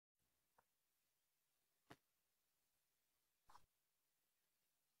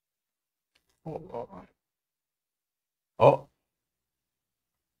Oh, oh,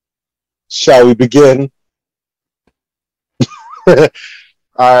 Shall we begin? All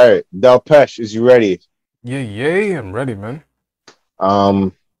right, Delpesh, is you ready? yeah, yay! I'm ready, man.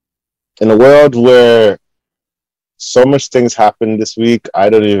 Um, in a world where so much things happen this week, I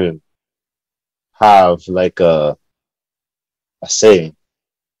don't even have like a saying.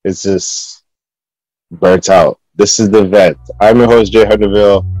 It's just burnt out. This is the event. I'm your host, Jay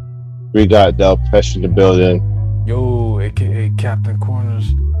Hunterville. We got Delpesh in the building. Yo, aka Captain Corners,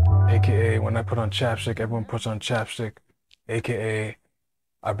 aka when I put on chapstick, everyone puts on chapstick, aka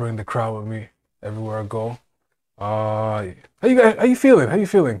I bring the crowd with me everywhere I go. How you guys? How you feeling? How you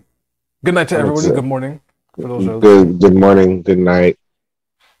feeling? Good night to I'm everybody. Good excited. morning for those that are listening. Good morning, good night.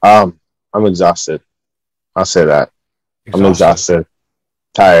 I'm exhausted. I'll say that. I'm Exhausted. exhausted,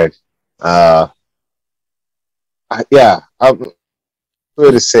 tired. Uh, yeah, I'm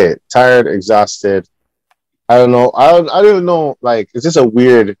way to say it. Tired, exhausted. I don't know. I don't even know. Like, it's just a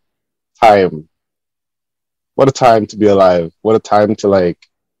weird time. What a time to be alive. What a time to like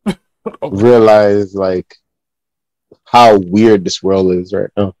Okay. realize like how weird this world is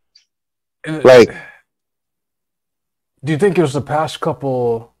right now. And, Like, do you think it was the past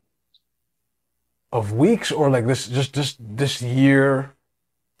couple of weeks or like just this year,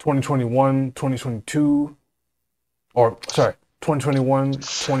 2021, 2022, or sorry, 2021,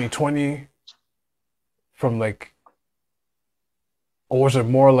 2020, from like, or was it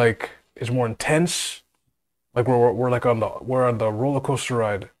more like it's more intense? Like we're like we're on the roller coaster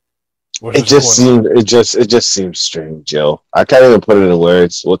ride. What's it just just going on? seems it just seems strange, Joe. I can't even put it in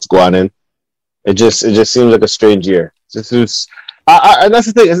words. What's going on? It just seems like a strange year. This is, and that's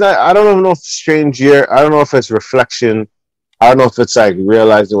the thing. Is that I don't even know if it's strange year. I don't know if it's reflection. I don't know if it's like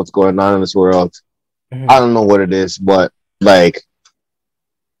realizing what's going on in this world. I Mhm. don't know what it is, but like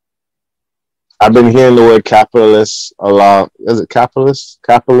I've been hearing the word capitalist a lot. Is it capitalist?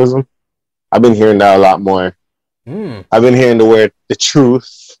 Capitalism? I've been hearing that a lot more. Mm, I've been hearing the word the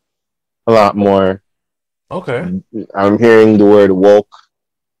truth a lot more. okay. I'm hearing the word woke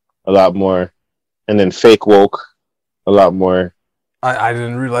a lot more. And then fake woke a lot more. I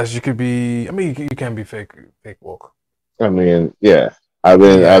didn't realize you could be. I mean, you can be fake woke. I mean, yeah. Yeah,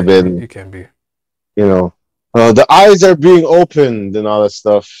 I've been, you can be. you know, the eyes are being opened and all that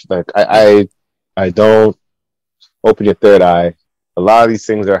stuff. Like Yeah. I don't open your third eye. A lot of these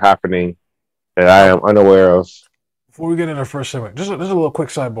things are happening that I am unaware of. Before we get into our first segment, just a little quick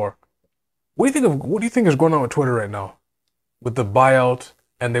sidebar. What do you think is going on with Twitter right now with the buyout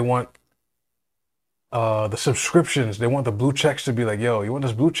and they want the subscriptions. They want the blue checks to be like, yo, you want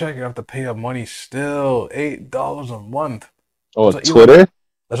this blue check? You have to pay up money still, $8 a month. Oh, That's what Elon. Twitter.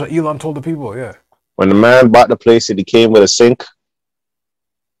 That's what Elon told the people. Yeah. When the man bought the place, he came with a sink.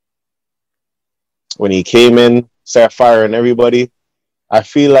 When he came in, started firing everybody. I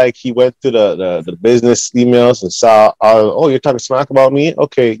feel like he went through the business emails and saw, oh, you're talking smack about me?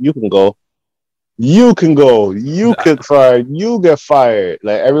 Okay, you can go. You can go. You get fired. You get fired.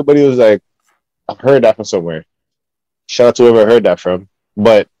 Like everybody was like, I've heard that from somewhere. Shout out to whoever I heard that from.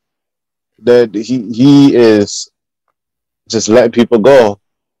 But that he is just letting people go.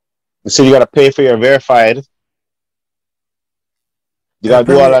 So you gotta pay for your verified. You And gotta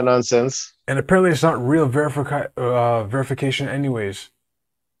do all apparently, that nonsense. it's not real verification, anyways.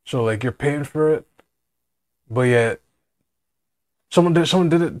 So like you're paying for it, but yet someone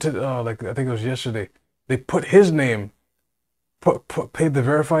did it to like I think it was yesterday. They put his name, paid the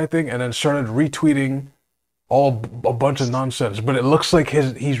verify thing, and then started retweeting a bunch of nonsense. But it looks like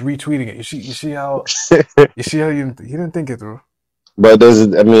he's retweeting it. You see how he didn't think it through. But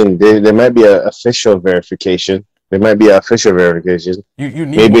I mean, there might be an official verification. There might be an official verification. You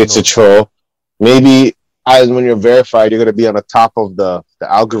need Maybe one it's a though. troll. Maybe as when you're verified, you're gonna be on the top of the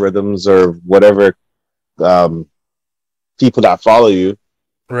algorithms or whatever um, people that follow you.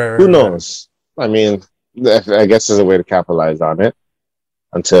 Right, Who right, right. knows? I mean, I guess there's a way to capitalize on it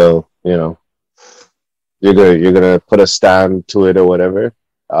until you're gonna put a stand to it or whatever.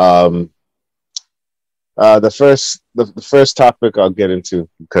 Um, the first topic I'll get into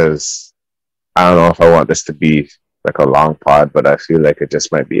because I don't know if I want this to be like a long pod, but I feel like it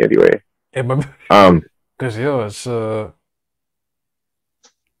just might be anyway. Yeah, but Um, because yo, it's oh,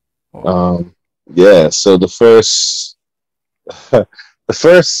 um, yeah. So the first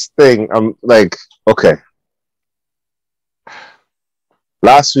thing I'm like, okay,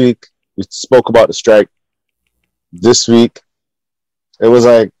 last week we spoke about the strike. This week it was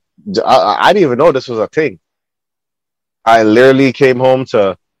like I didn't even know this was a thing. I literally came home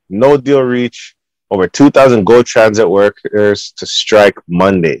to no deal reach over 2,000 GO Transit workers to strike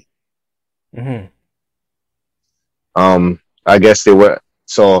Monday. Mm-hmm. I guess they were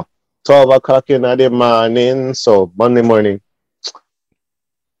so 12 o'clock in the morning. So Monday morning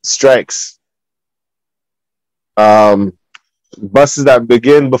strikes. Um, Buses that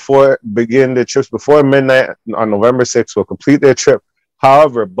begin their trips before midnight on November 6th will complete their trip.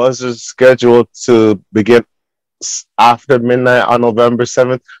 However, buses scheduled to begin after midnight on November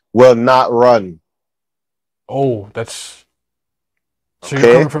 7th will not run. Oh, that's so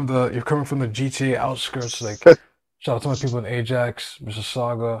Okay, you're coming from the GTA outskirts. Like, shout out to my people in Ajax,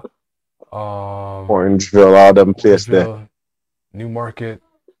 Mississauga, Orangeville, all them place there. Orangeville, Newmarket,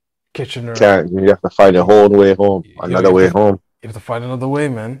 Kitchener. Can't you have to find a You, whole way home, you another way home have to find another way,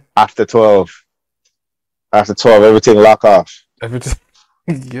 man. after 12. After 12, everything lock off. Everything.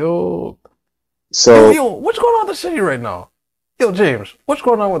 Yo, So what's going on in the city right now? Yo, James, what's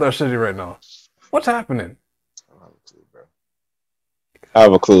going on with our city right now? What's happening? I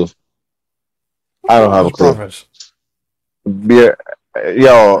have a clue. What's I going don't on have in a this clue. province? Beer,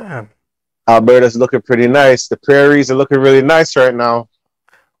 yo, Man, Alberta's looking pretty nice. The prairies are looking really nice right now.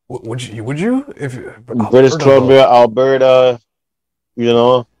 would you if British Alberta though? Columbia, Alberta, you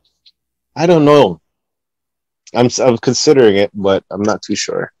know, I don't know. I'm considering it, but I'm not too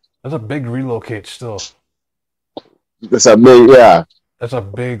sure. That's a big relocate still. It's a big, yeah, That's a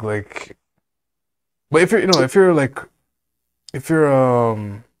big like. But if you're if you're like if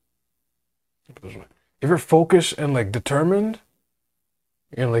you're if you're focused and like determined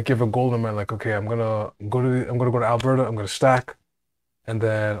and like you have a goal in mind, like okay, I'm gonna go to Alberta, I'm gonna stack, and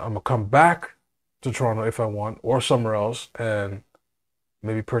then I'm gonna come back to Toronto if I want, or somewhere else, and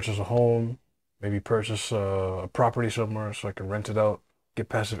maybe purchase a home, maybe purchase a property somewhere so I can rent it out, get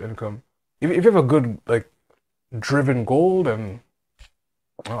passive income. If you have a good like driven goal, then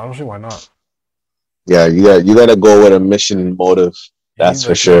I don't see why not. yeah. You gotta go with a mission and motive. You need That's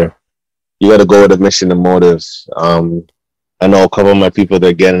for like a sure. You gotta go with a mission and motive. I know a couple of my people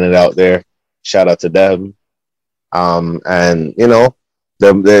they're getting it out there. Shout out to them. And you know,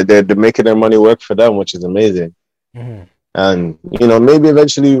 they're making their money work for them, which is amazing. mhm. And you know, maybe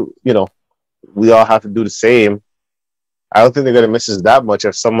eventually, you know, we all have to do the same. I don't think they're gonna miss us that much.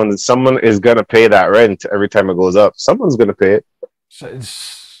 If someone is gonna pay that rent every time it goes up, someone's gonna pay it. So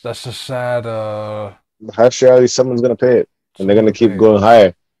that's a sad Actually, someone's gonna pay it, and they're someone's gonna gonna keep pay it. going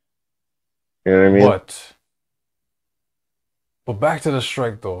higher. You know what I mean? But back to the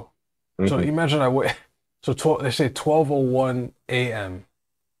strike though. So Mm-hmm. imagine I wait. So 12, they say 12:01 a.m.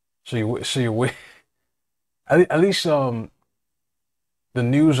 So you wait. At least the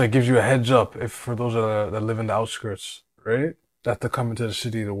news that gives you a heads up if for those that live in the outskirts, right? That to come into the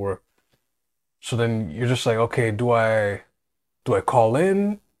city to work. So then you're just like, okay, do I call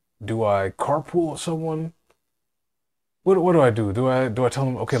in? Do I carpool with someone? What do I do? Do I tell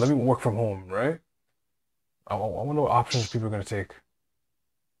them, okay, let me work from home, right? I wonder what options people are gonna take.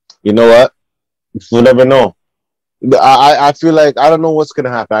 You know what? We'll never know. I feel like I don't know what's gonna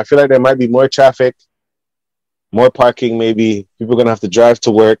happen. I feel like there might be more traffic, more parking. Maybe people are gonna have to drive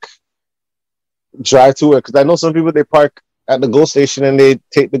to work. Because I know some people they park at the GO station and they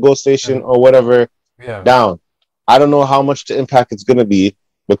take the GO station And or whatever yeah, down. I don't know how much the impact it's gonna be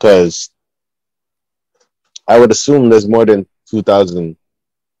because I would assume there's more than 2,000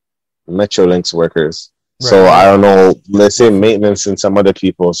 Metrolinx workers. right. So I No, don't know. Let's say definitely. maintenance and some other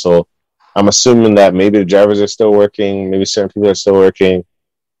people. So I'm assuming that maybe the drivers are still working. Maybe certain people are still working.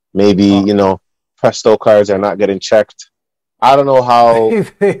 Maybe Uh, you know Presto cars are not getting checked. I don't know how.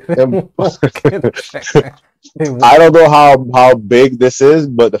 they won't get checked. They I won't. don't know how big this is,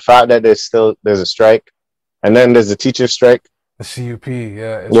 but the fact that there's a strike, and then there's a teacher strike, The CUP,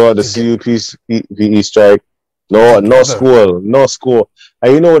 yeah, or the to get CUPVE strike. together. No school.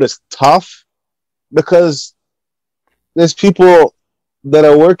 And you know what is tough because there's people that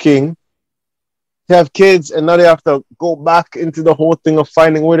are working, have kids, and now they have to go back into the whole thing of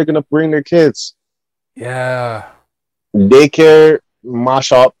finding where they're gonna bring their kids. Yeah, Daycare,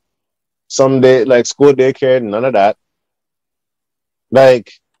 mash up. Some day, like school daycare, none of that.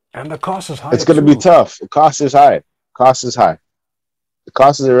 Like, and the cost is high it's gonna be too. tough. The cost is high. Cost is high. The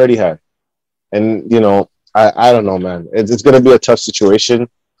cost is already high. And you know, I don't know, man. It's gonna be a tough situation.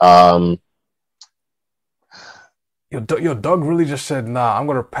 Um, Yo, Doug really just said, "Nah, I'm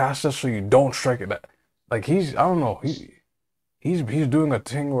gonna pass this so you don't strike it." Like I don't know, he's doing a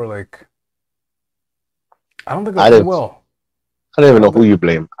thing where like I don't think I it'll end don't well. I don't I even know don't who think. you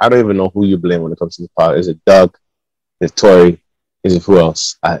blame. I don't even know who you blame when it comes to the pot. Is it Doug? Is it Tory? Is it who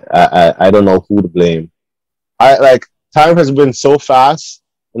else? I don't know who to blame. I like time has been so fast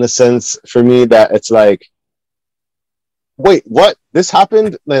in a sense for me that it's like wait, what? This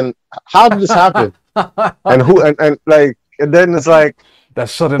happened? Then how did this happen? And who? And like, and then it's like, that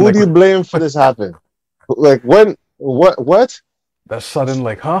sudden who like do you blame for this happen? Like when? What? that sudden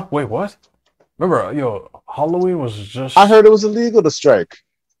like, huh? Wait, what? Remember, Halloween was just. I heard it was illegal to strike.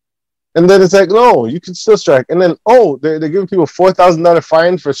 And then it's like, no, you can still strike. And then, they're giving people $4,000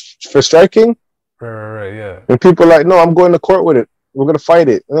 fine for striking. Right, yeah. And people are like, no, I'm going to court with it. We're gonna fight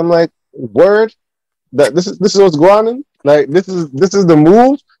it. And I'm like, word, that this is what's going on. Like this is the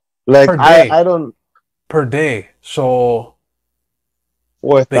move. Like I don't per day. So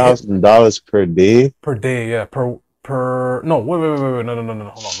 $4,000 per day. Per day, yeah. Per no, wait, no. Hold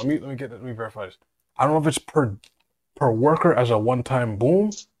on. Let me verify this. I don't know if it's per worker as a one-time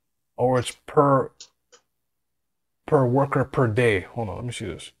boom, or it's per worker per day. Hold on, let me see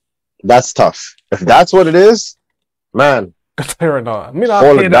this. That's tough. If that's what it is, man. I tell you right now. I mean,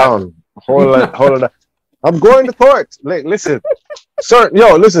 hold it down. Hold it down. I'm going to court. Like, listen,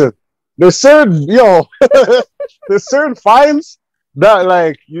 listen. There's certain there's certain fines that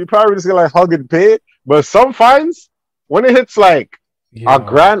like you probably just gonna like hug and pay, but some fines when it hits like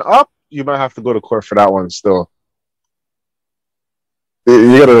 $1,000 up, you might have to go to court for that one still.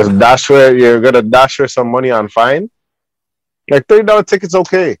 You're gonna dash her some money on fine. Like $30 ticket's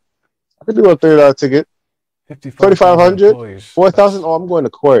okay. I could do a $30 ticket. 3,500, 4,000. Oh, I'm going to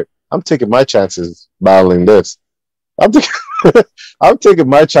court. I'm taking my chances battling this. I'm taking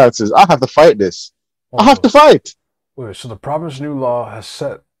my chances. I have to fight this. I have to fight. Wait, so the province's new law has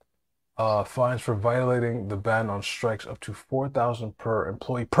set fines for violating the ban on strikes up to 4,000 per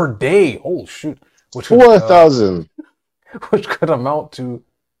employee per day. Oh shoot! 4,000, which could amount to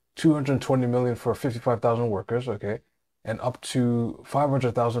 220 million for 55,000 workers. Okay, and up to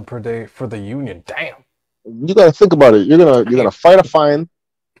 500,000 per day for the union. Damn. You gotta think about it. You're gonna fight a fine.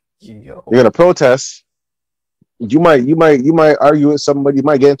 You're gonna protest. You might argue with somebody. You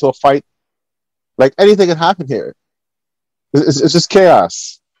might get into a fight. Like anything can happen here. It's just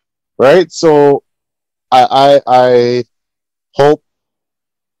chaos, right? So, I hope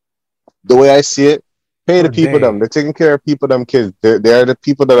the way I see it, pay the people them. They're taking care of people them kids. They're the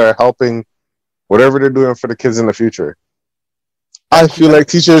people that are helping whatever they're doing for the kids in the future. I feel like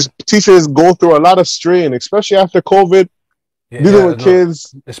teachers go through a lot of strain, especially after COVID, dealing with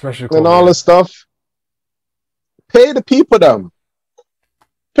kids, especially COVID, and all this stuff. Pay the people them.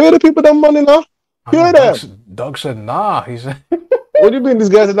 Pay the people them money now. Hear them. Doug said, "Nah." He said, "What do you mean these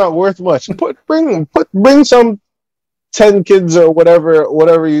guys are not worth much? Bring some 10 kids or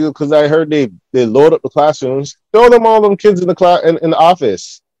whatever you, because I heard they load up the classrooms. Throw them all them kids in the class in the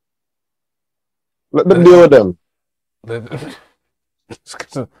office. Let them deal with them."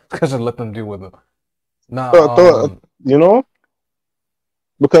 Because let them deal with it. Nah,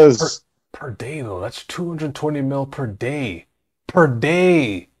 because per day though, that's 220 mil per day. Per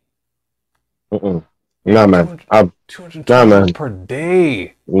day. Nah, man. 220 mil per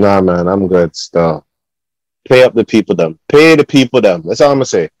day. Nah, man. I'm good still. Pay up the people them. Pay the people them. That's all I'm gonna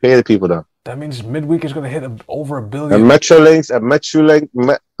say. Pay the people them. That means midweek is gonna hit over $1 billion. And Metrolink,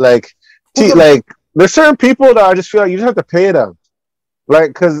 like there's certain people that I just feel like you just have to pay them. Like,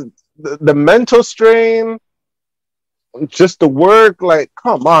 because the mental strain, just the work, like,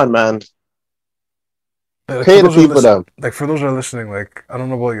 come on, man. Pay the people them. Like, for those that are listening, like, I don't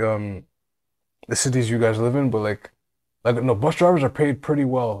know about the cities you guys live in, but like no, bus drivers are paid pretty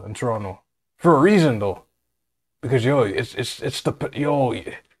well in Toronto for a reason though, because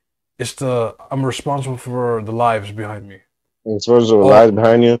I'm responsible for the lives behind me. It's responsible for the lives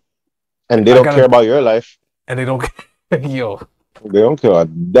behind you, and they don't care about your life. And they don't, They don't care a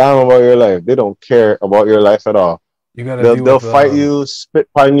damn about your life. They don't care about your life at all. They'll fight you, spit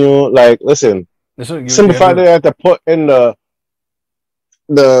on you. Like, listen, simple fact they have to put in the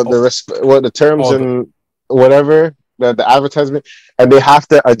terms and whatever the advertisement, and they have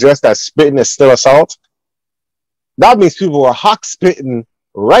to address that spitting is still assault. That means people were hawk spitting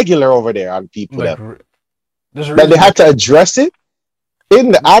regular over there on people that they had to address it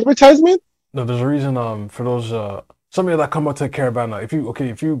in the advertisement. No, there's a reason. For those some of you that come up to Caravana, if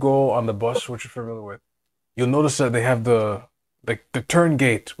you go on the bus, which you're familiar with, you'll notice that they have the turn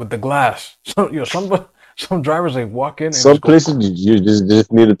gate with the glass. So some drivers, they walk in. And some places you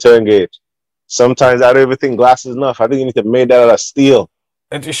just need a turn gate. Sometimes I don't even think glass is enough. I think you need to make that out of steel.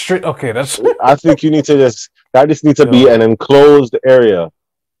 It's straight. Okay, I think you need to that just needs to be an enclosed area.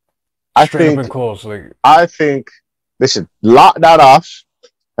 I think they should lock that off,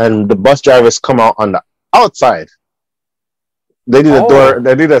 and the bus drivers come out on the outside. They need a door.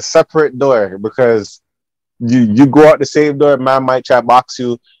 They need a separate door, because you go out the same door, man might try to box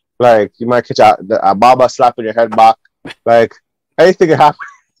you. Like, you might catch a baba slapping your head back. Like anything can happen.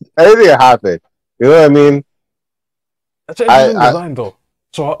 Anything can happen. You know what I mean? That's an I, interesting design, though.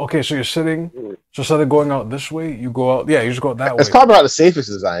 So okay, so you're sitting. So instead of going out this way, you go out. Yeah, you just go out that it's way. probably not the safest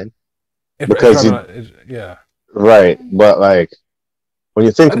design It's because probably you not. Yeah. right, but like when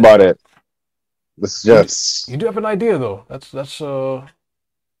you think I, about it, it's you just you do have an idea though. That's because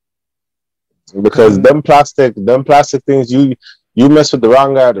because them plastic things, you mess with the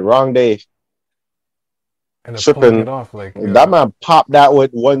wrong guy the wrong day, and they're pulling it tripping. off like That man popped that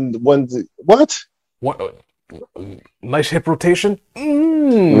with one. What? what nice hip rotation.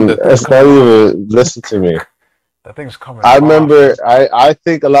 That thing's It's not coming off. even. Listen to me. That thing's coming I off, remember. man. I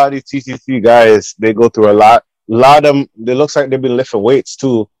think a lot of these TCC guys they go through a lot. A lot of them. It looks like they've been lifting weights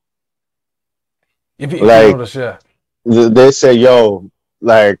too. If you Like notice, yeah, they say, yo,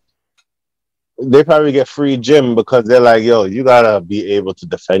 like they probably get free gym because they're like, yo, you gotta be able to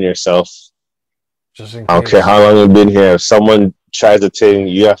defend yourself. just in I don't care case. how long you've been here. If someone tries a thing,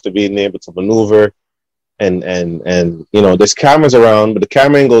 you have to be able to maneuver. And you know, there's cameras around, but the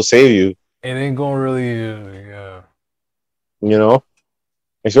camera ain't gonna save you. It ain't going really. Yeah. You know,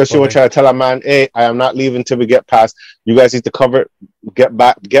 especially But when like, trying to tell a man, "Hey, I am not leaving till we get past. You guys need to cover. Get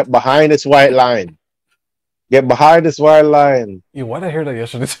back. Get behind this white line. Get behind this white line. why did I hear that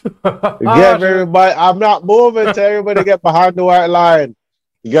yesterday? Get everybody. I'm not moving. Tell everybody to get behind the white line.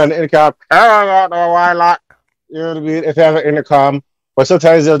 You got an intercom. I don't know the white line. You know what I mean? If you have an intercom, but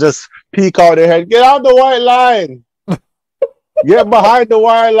sometimes they'll just peek out their head. Get out the white line. Get behind the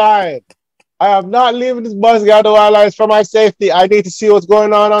white line. I am not leaving this bus. Get out the white line. It's for my safety. I need to see what's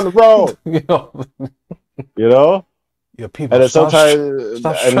going on the road. you know, You know. yeah, people, And then sometimes,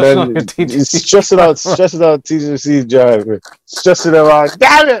 stop and stressing on your then TTC stressing out TCC driver, stressing them out.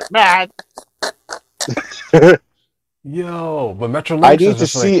 Damn it, man! Yo, but I Metrolinx is need to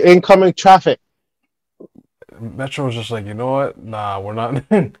just like see incoming traffic. Metro is just like, you know what? Nah, we're not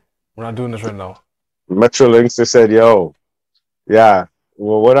we're not doing this right now. Metrolinx, they said, "Yo, yeah,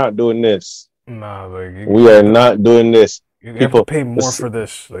 well, we're not doing this. Nah, like We are not doing this." you have to People, pay more for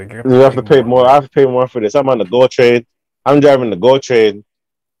this. Like you have you to have pay to pay more. more. I have to pay more for this. I'm on the GO train. I'm driving the GO train.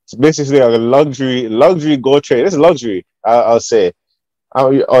 It's basically like a luxury GO train. It's luxury, I'll say.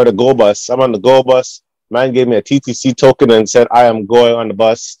 Or the GO bus. I'm on the GO bus. Man gave me a TTC token and said I am going on the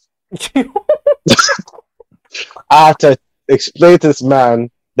bus. I have to explain to this man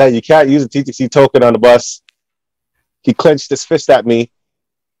that you can't use a TTC token on the bus. He clenched his fist at me.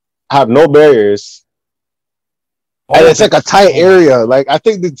 I have no barriers. And it's like a tight oh my, area. Like I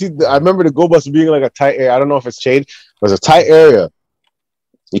think I remember the GO bus being like a tight area. I don't know if it's changed. It was a tight area.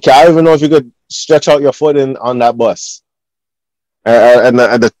 You can't even know if you could stretch out your foot in on that bus. And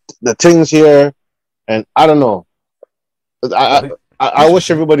the things here, and I don't know. oh, I, I these wish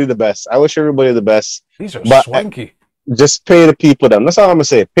are everybody the best. I wish everybody the best. these are But swanky. just pay the people them. That's all I'm gonna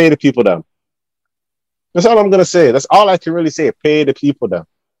say. Pay the people them. That's all I'm gonna say. That's all I can really say. Pay the people them.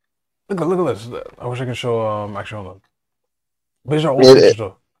 Look at this. I wish I could show actually hold on. But these are old It, pictures it,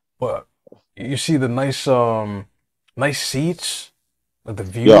 though. But you see the nice seats. Like the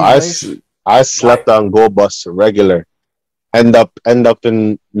view yo, is nice. I Why? slept on Go Bus regular. End up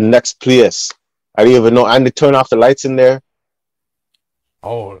in next place. I didn't even know. And they turn off the lights in there.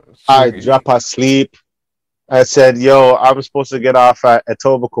 Oh, so I drop asleep. I said, "Yo, I'm supposed to get off at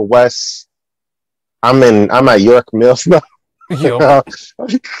Etobicoke West. I'm at York Mills now." yo,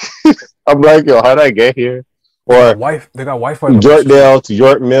 I'm like, "Yo, how did I get here?" Or They got Wi-Fi on the buses too. Yorkdale to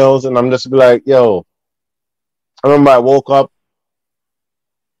York Mills, and I'm just be like, "Yo." I remember I woke up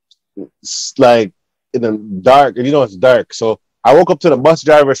like in the dark, and you know it's dark, so I woke up to the bus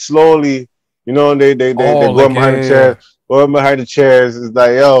driver slowly. You know, and they Oh, going like behind the chairs, going behind the chairs. It's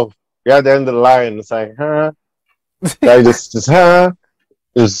like, "Yo, you're at the end of the line." It's like, huh? I just huh?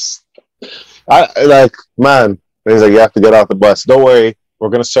 Just I like, man. He's like, you have to get off the bus. Don't worry, we're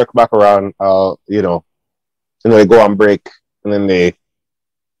gonna circle back around. And they go on break, and then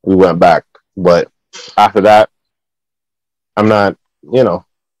we went back. But after that, I'm not, you know,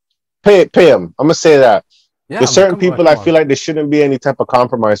 pay them. I'm gonna say that Yeah, there's I mean, certain people come I feel on. like there shouldn't be any type of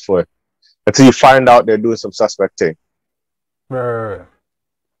compromise for until you find out they're doing some suspect thing. Right.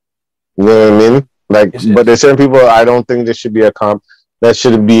 You know what I mean? Like, but It's there's certain people I don't think there should be a comp. That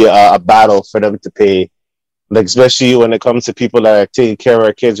shouldn't be a battle for them to pay. Like, especially when it comes to people that are taking care of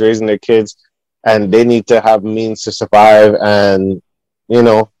our kids, raising their kids, and they need to have means to survive. And you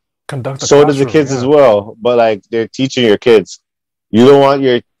know, conduct the so does the classroom. kids as Yeah, well. But like, they're teaching your kids. You don't want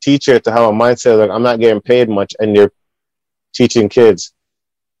your teacher to have a mindset like I'm not getting paid much, and you're teaching kids.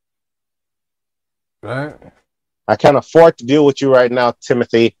 right. I can't afford to deal with you right now,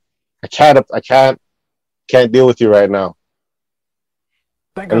 Timothy. I can't. Can't deal with you right now.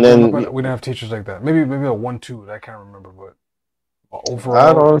 Thank And God growing up, then we didn't have teachers like that. Maybe a 1-2. I can't remember, but I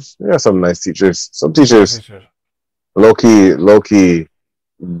overall, don't know. Yeah, some nice teachers. Some some nice teachers, teachers. low key.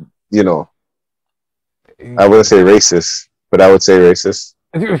 You know, I wouldn't say racist, but I would say racist.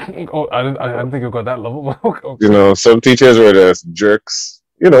 Oh, I didn't think it got that level. You Okay. know, some teachers were just jerks.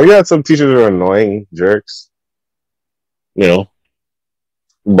 You know, yeah, some teachers were annoying jerks. You know,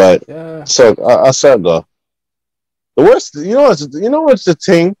 but Yeah. so I said though, the worst. What's the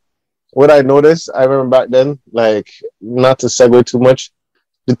thing? What I noticed, I remember back then, like not to segue too much,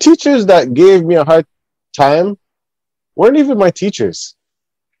 the teachers that gave me a hard time weren't even my teachers.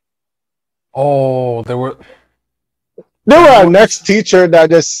 Oh, there were They were the our ones next teacher that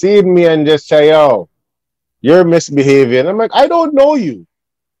just seen me and just say, "Yo, you're misbehaving." I'm like, I don't know you.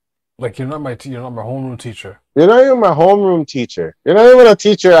 like you're not my homeroom teacher. You're not even my homeroom teacher. You're not even a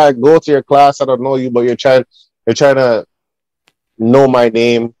teacher. I go to your class. I don't know you, but you're trying to know my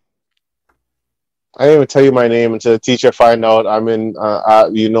name. I didn't even tell you my name until the teacher find out I'm in.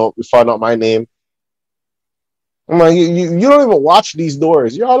 Found out my name. I'm like, you don't even watch these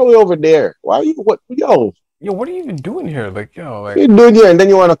doors. You're all the way over there. Why are you? What? Yo, Yo, what are you even doing here? Like, what you doing here? And then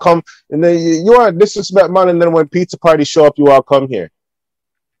you want to come, and then you want to disrespect man. And then when pizza parties show up, you all come here.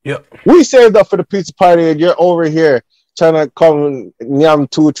 yep. We saved up for the pizza party, and you're over here trying to come yam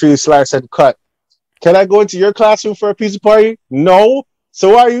 2 3 slice and cut. Can I go into your classroom for a pizza party? No.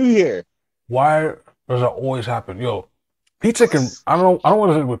 So why are you here? Why does that always happen? Yo, pizza can. I don't know. I don't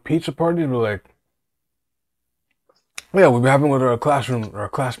want to say with pizza parties, but like, yeah, we've been having with our classroom, our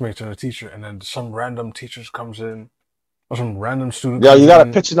classmates and a teacher, and then some random teachers comes in, or some random student Yo, comes you gotta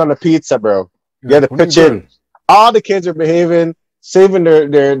in. pitch in on the pizza, bro. You You're gotta like, what are you pitch in. doing? All the kids are behaving, saving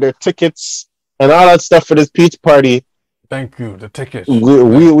their tickets and all that stuff for this pizza party. Thank you. The tickets.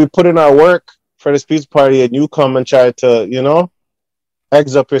 We put in our work for this pizza party, and you come and try to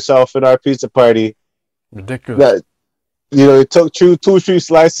eggs up yourself in our pizza party. Ridiculous. That it took 2 3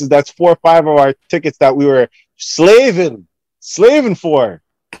 slices. That's 4 or 5 of our tickets that we were slaving for.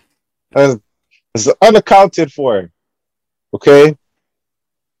 It's unaccounted for. Okay, you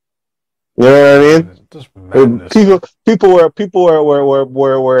know what I mean? Just madness. People were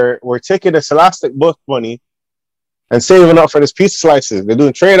taking the Scholastic book money and saving up for this pizza slices. They're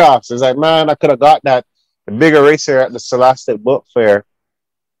doing trade-offs. It's like, man, I could have got that the big eraser at the Scholastic book fair.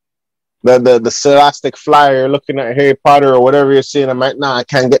 The Scholastic flyer looking at Harry Potter or whatever you're seeing. I'm like, nah, I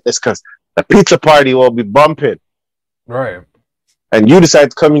can't get this because the pizza party will be bumping. Right. And you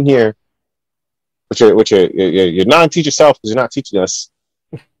decide to come in here with your non-teacher self because you're not teaching us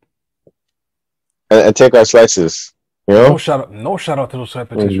and take our slices. You know? No shout out to those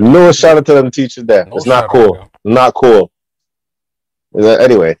type of teachers. No shout out to them teachers there. No It's not shout cool. out, Not cool.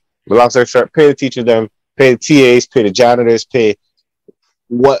 Anyway, the long story short, pay the teachers them, pay the TAs, pay the janitors, pay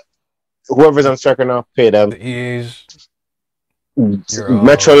whoever's on strike now, pay them. The EAs.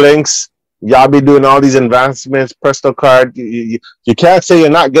 Metrolinks, y'all be doing all these advancements, personal card. You can't say you're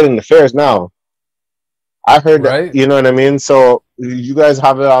not getting the fares now. I heard Right? that, you know what I mean? So you guys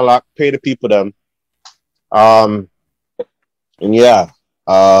have it all locked, pay the people them. And yeah.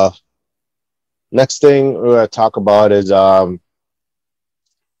 Next thing we're gonna talk about is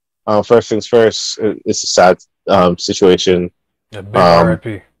first things first, it's a sad situation. Yeah, big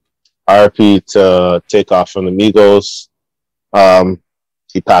RIP. RIP to Takeoff from the Migos.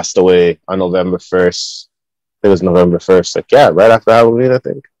 He passed away on November 1st. It was November 1st. Like, yeah, right after Halloween, I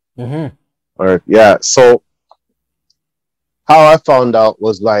think. Mm-hmm. Or yeah. So how I found out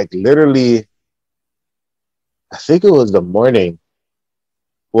was like literally, I think it was the morning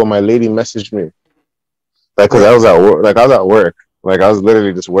when my lady messaged me. Like, cause I was at work. Like I was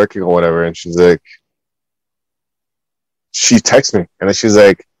literally just working or whatever, and she's like, she texted me, and then she's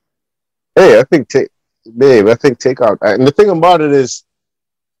like, "Hey, I think Takeout." And the thing about it is,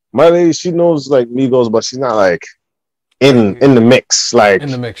 my lady, she knows like Migos, but she's not like in the mix. Like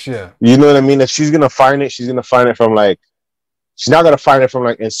In the mix, yeah. you know what I mean? If she's gonna find it, she's gonna find it from like, she's not gonna find it from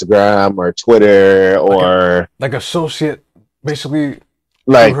like Instagram or Twitter or like associate, basically.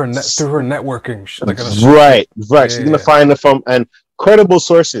 like through her networking, like right. Yeah, She's gonna find it from and credible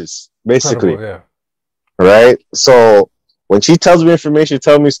sources, basically. yeah. Right. So when she tells me information,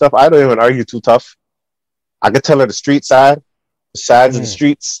 tells me stuff, I don't even argue too tough. I could tell her the street side, the sides of the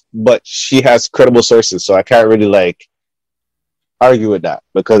streets, but she has credible sources, so I can't really like argue with that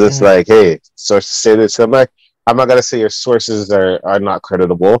because it's like, hey, sources say this. I'm like, I'm not gonna say your sources are not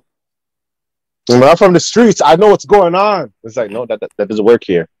creditable. When I'm from the streets, I know what's going on. It's like, no, that doesn't work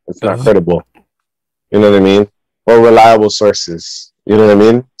here. It's not credible. You know what I mean? Or reliable sources. You know what I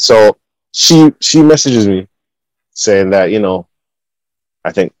mean? So she messages me saying that,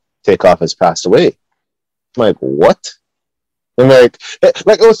 I think Takeoff has passed away. I'm like, what? And like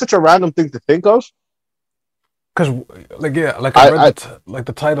it was such a random thing to think of. Because like yeah, like I read I like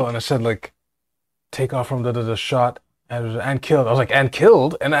the title and it said like take off from the shot and it was, and killed. I was like and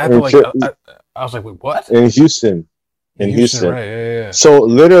killed, and I had to like I was like wait what? in Houston, In Houston, right? Yeah. So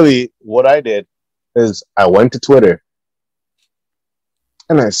literally, what I did is I went to Twitter,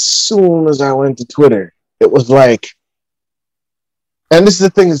 and as soon as I went to Twitter, it was like, and this is the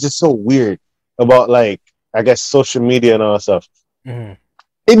thing is just so weird about like I guess social media and all that stuff. Mm-hmm.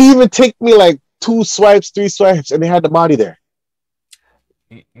 It didn't even take me like 2 swipes, 3 swipes, and they had the body there.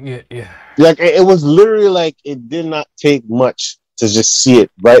 Yeah. Like it was literally like it did not take much to just see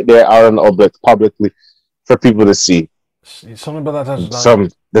it right there out on the object publicly for people to see. Something about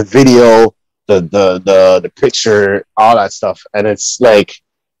that The video, the picture, all that stuff, and it's like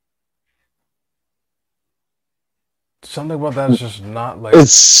something about that is just not like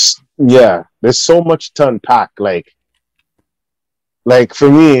it's yeah. There's so much to unpack. Like for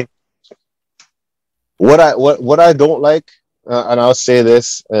me, what I don't like, and I'll say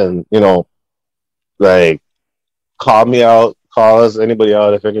this, and like call me out, call us anybody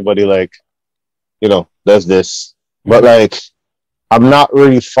out if anybody like does this, but like I'm not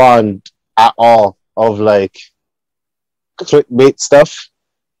really fond at all of like clickbait stuff.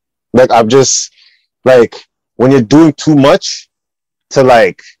 Like I'm just like when you're doing too much to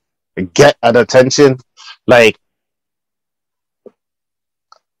like get an attention, like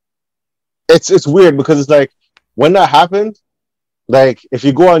it's weird because it's like when that happened, like if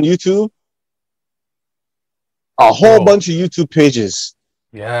you go on YouTube, a whole bunch of YouTube pages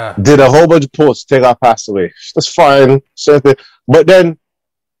did a whole bunch of posts. Takeoff passed away. That's fine, something. But then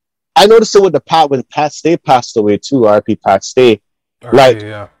I noticed it with when Pat Stay passed away too. R.I.P. Pat Stay.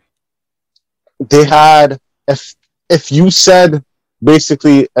 They had if you said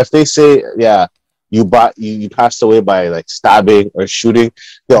basically if they say you passed away by like stabbing or shooting,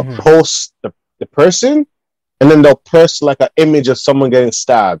 they'll post the person, and then they'll post like an image of someone getting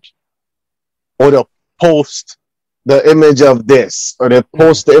stabbed, or they'll post the image of this, or they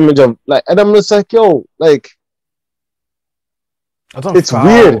post the image of like, and I'm just like, yo, like, it's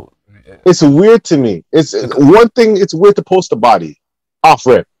weird. It's weird to me. It's one thing. It's weird to post a body off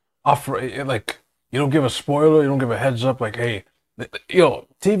rip. Like you don't give a spoiler, you don't give a heads up. Like, hey,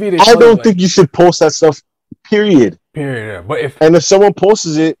 TV. I don't think you should post that stuff. Period. Yeah. But if someone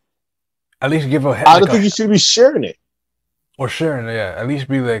posts it, at least give a. I don't think you should be sharing it or sharing it. Yeah, at least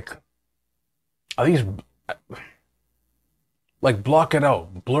be like, at least. Like block it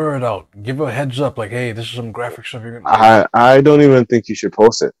out, blur it out, give a heads up. Like, hey, this is some graphic stuff you're gonna. I don't even think you should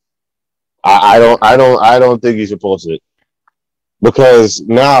post it. I don't think you should post it because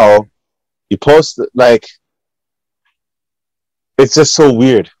now you post like it's just so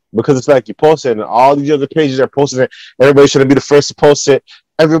weird because it's like you post it and all these other pages are posting it. Everybody shouldn't be the first to post it.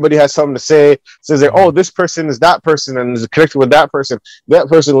 Everybody has something to say. Says that this person is that person and is connected with that person. That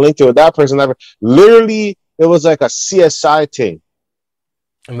person linked it with that person. Literally. It was like a CSI thing.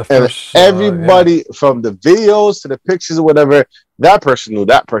 And everybody from the videos to the pictures or whatever, that person knew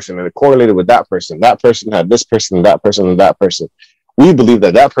that person and it correlated with that person. That person had this person and that person and that person. We believe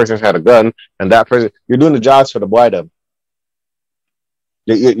that person had a gun and that person. You're doing the jobs for the boydom.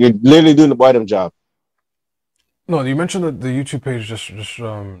 You're literally doing the boydom job. No, you mentioned the YouTube page just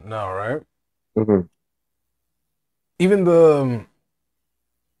now, right? Mm-hmm. Even the.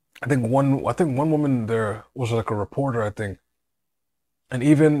 I think one woman there was like a reporter, I think, and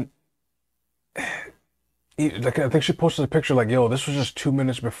even like I think she posted a picture like, "Yo, this was just 2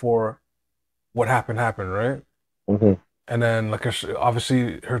 minutes before what happened, right?" Mm-hmm. And then like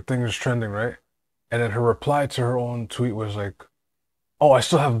obviously her thing is trending, right? And then her reply to her own tweet was like, "Oh, I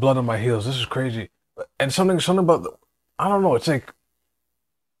still have blood on my heels. This is crazy." And something about I don't know. It's like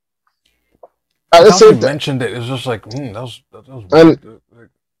you mentioned it. It's just like that was weird.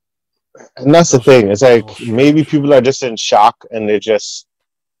 And that's the thing. It's like maybe people are just in shock and they're just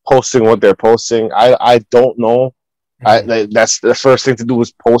posting what they're posting. I don't know. That's the first thing to do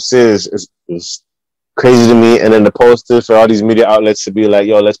is post it is crazy to me. And then the post it for all these media outlets to be like,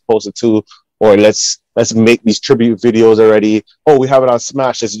 yo, let's post it too, or let's make these tribute videos already. Oh, we have it on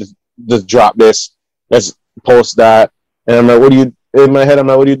Smash. Let's just drop this. Let's post that. And I'm like, in my head, I'm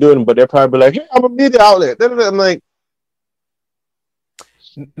like, what are you doing? But they're probably like, hey, I'm a media outlet. I'm like.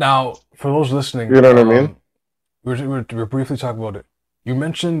 Now, for those listening, you know what I mean? We're briefly talking about it. You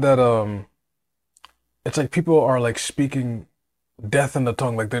mentioned that it's like people are like speaking death in the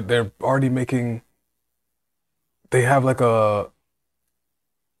tongue, like they're already making. They have like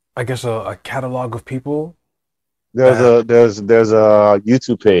I guess a catalog of people There's that, a there's a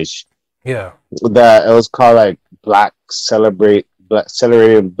YouTube page yeah. that it was called like Black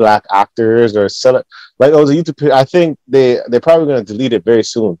celebrating black actors or like it was a YouTube page. I think they're probably gonna delete it very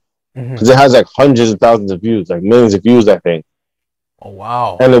soon Hmm. because it has like hundreds of thousands of views, like millions of views, I think. Oh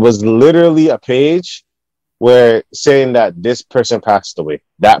wow, And it was literally a page where saying that this person passed away,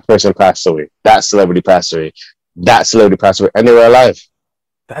 that person passed away, that celebrity passed away, that celebrity passed away, and they were alive.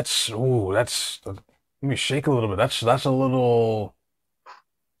 that's. Let me shake a little bit. That's a little.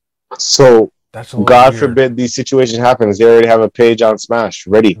 So That's a little God weird. forbid these situations happens. They already have a page on Smash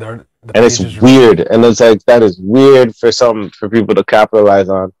ready. The And it's page is ready weird. And it's like that is weird for people to capitalize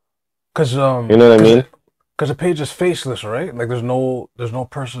on. because You know what I mean? because the page is faceless, right? Like there's no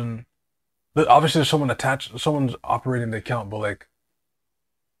person. Obviously, there's someone attached. Someone's operating the account, but like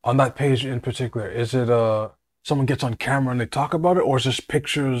on that page in particular, is it someone gets on camera and they talk about it, or is this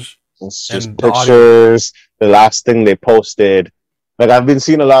pictures It's just and the audio? pictures, the last thing they posted. Like I've been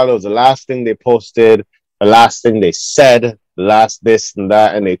seeing a lot of those. The last thing they posted, the last thing they said, the last this and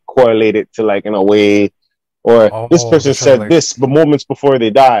that, and they correlate it to like in a way, or this Oh, they're person trying to said like, this but moments before they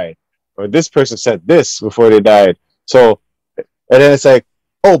died, or this person said this before they died. So and then it's like,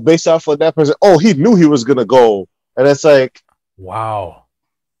 oh, based off of that person, oh, he knew he was gonna go. And it's like, wow.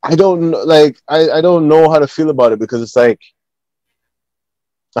 I don't know, like I don't know how to feel about it because it's like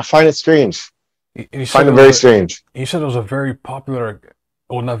I find it strange. You I find said it very strange. you said it was a very popular,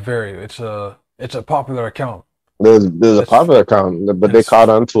 well, not very. It's a popular account. There's a It's popular account, but and they caught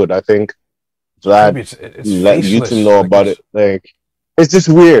on to it. I think Vlad maybe it's let YouTube faceless. know Like about it's it. Like it's just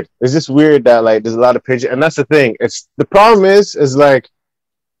weird. It's just weird that like there's a lot of pictures, and that's the thing. It's the problem is like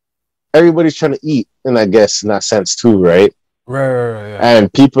everybody's trying to eat, and I guess in that sense too, right? yeah.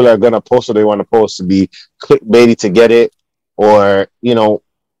 And people are gonna post what they want to post to be clickbaity to get it, or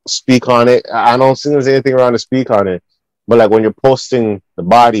speak on it. I don't think there's anything wrong to speak on it, but like when you're posting the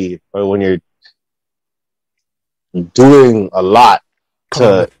body or when you're doing a lot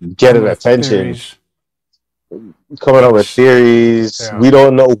to get Coming an with attention, theories. coming up with It's theories. yeah, We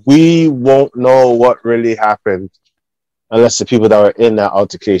don't know. We won't know what really happened unless the people that were in that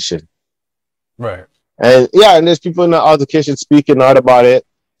altercation. right. And yeah, and there's people in that altercation speaking out about it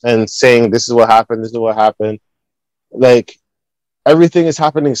and saying this is what happened. This is what happened. Like everything is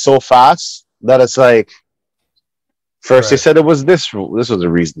happening so fast that it's like first they Right. said it was this was the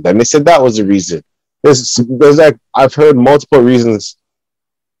reason. Then they said that was the reason. There's like I've heard multiple reasons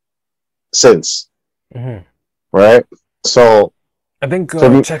since, Hmm. right? So I think for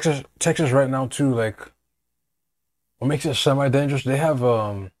me, Texas right now too. Like what makes it semi-dangerous? They have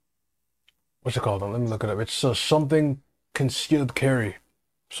what's it called? Let me look it up. It's something concealed carry.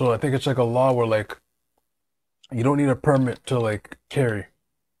 So I think it's like a law where like you don't need a permit to like carry,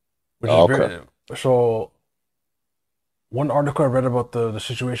 which is okay. very so. One article I read about the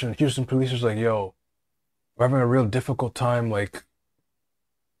situation, Houston police is like, yo, we're having a real difficult time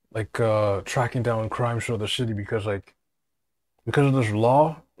tracking down crimes through the city because like because of this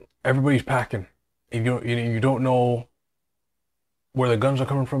law, everybody's packing. And you don't know where the guns are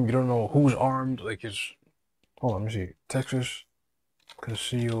coming from. You don't know who's armed. Like it's hold on, let me see. Texas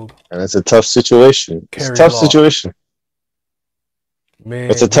concealed And it's a tough situation. It's a carry tough law. situation. It's May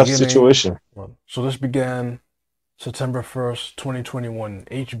a tough beginning. situation. So this began September 1st, 2021.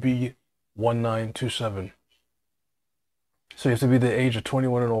 HB 1927. So you have to be the age of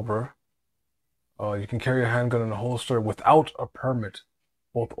 21 and over. You can carry a handgun in a holster without a permit,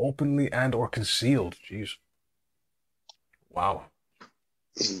 both openly and or concealed. Jeez. Wow.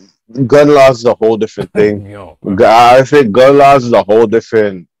 Gun laws is a whole different thing. Yo, I think gun laws is a whole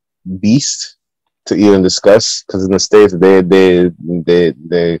different beast to even discuss because in the states they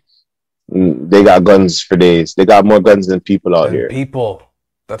got guns for days. They got more guns than people out then here. people.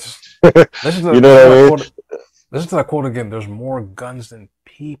 That's You know what I mean? listen to that quote again. There's more guns than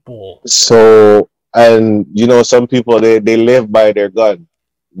people. So and some people they live by their gun.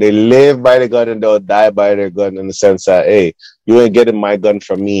 They live by the gun and they'll die by their gun in the sense that hey, you ain't getting my gun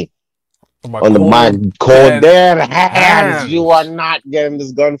from me. For my On my cold dead dead hands, you are hands. not getting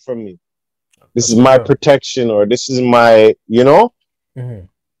this gun from me. This is That's my real. protection, or this is my, Hmm.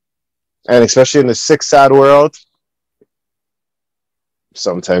 and especially in the sick, sad world,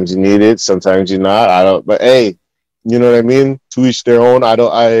 sometimes you need it, sometimes you're not. I don't, but hey, you know what I mean? To each their own.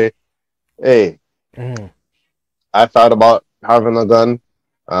 Hey, Hmm. I thought about having a gun.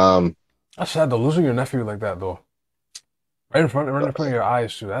 Um, That's sad though. Losing your nephew like that though, right in front of your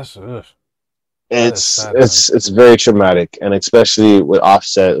eyes too. That's ugh. That is it's sad, man. it's it's very traumatic, and especially with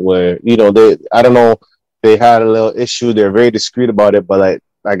Offset, where I don't know, they had a little issue. They're very discreet about it, but like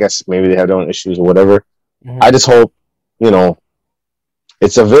I guess maybe they have their own issues or whatever. Mm-hmm. I just hope, you know,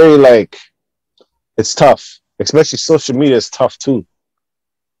 it's a very like it's tough, especially social media is tough too.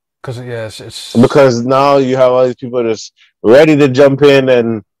 Because yes, it's Because now you have all these people just ready to jump in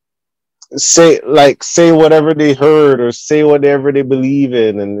and say whatever they heard or say whatever they believe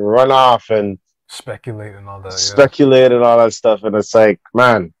in and run off and speculate and all that. Yeah, speculate and all that stuff. And it's like,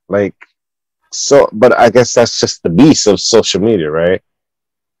 man, like so. But I guess that's just the beast of social media, right?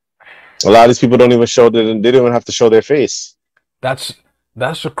 A lot of these people don't even show that they don't even have to show their face. that's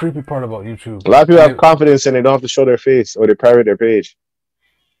that's the creepy part about YouTube. A lot of people And have confidence and they don't have to show their face or they private their page.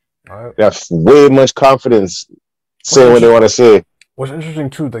 uh, They have way much confidence what's saying what they inter- want to say. what's interesting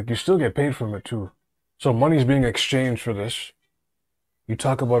too, like you still get paid from it too. So money's being exchanged for this. You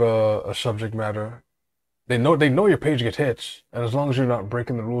talk about a subject matter. They know your page gets hits, and as long as you're not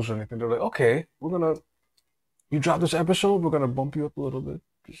breaking the rules or anything, they're like, okay, you drop this episode, we're gonna bump you up a little bit,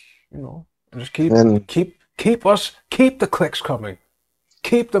 just and just And keep the clicks coming,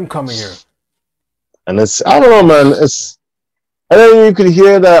 keep them coming here. and it's I don't know, man. It's and then you could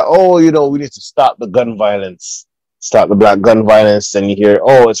hear that, oh, we need to stop the gun violence, stop the black gun violence. And you hear,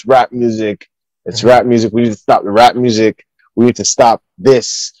 oh, it's rap music. It's Mm-hmm. rap music. We need to stop the rap music. We need to stop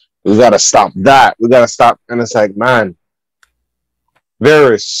this. We got to stop that. We got to stop. And it's like, man,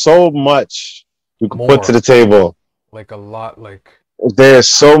 there is so much you could put to More, the table. like a lot, like There's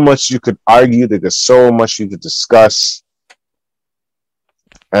so much you could argue. There's so much you could discuss.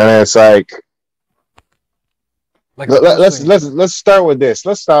 And it's like, the best thing. let's start with this.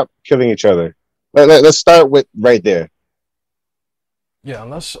 Let's stop killing each other. Let's start with right there. Yeah,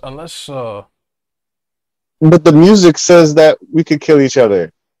 unless But the music says that we could kill each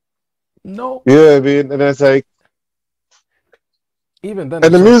other. no, You know what I mean? And it's like, even then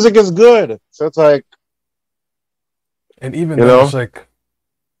and it's the like, music is good. So it's like, and even you then know, it's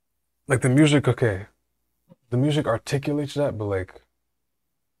like the music. Okay, the music articulates that, but like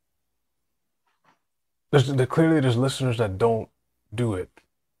clearly there's listeners that don't do it.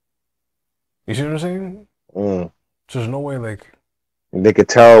 You see what I'm saying? mm, So there's no way like they could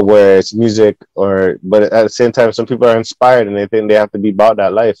tell where it's music but at the same time, some people are inspired and they think they have to be about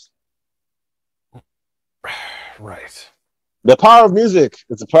that life. right. The power of music.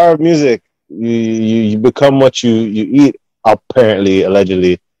 It's the power of music. You become what you eat, apparently,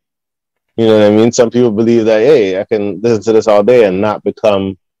 allegedly. You know what I mean? Some people believe that, hey, I can listen to this all day and not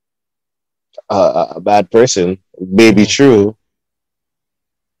become a bad person. May be Mm-hmm. true,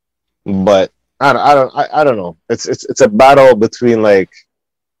 but I don't know. It's a battle between like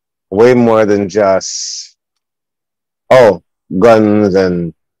way more than just guns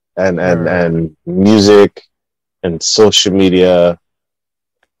and music and social media.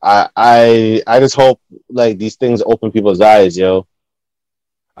 I just hope like these things open people's eyes, yo.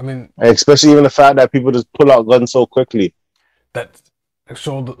 I mean Especially even the fact that people just pull out guns so quickly. that.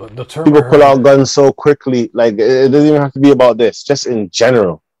 So the term I People pull heard out guns so quickly. Like it doesn't even have to be about this. Just in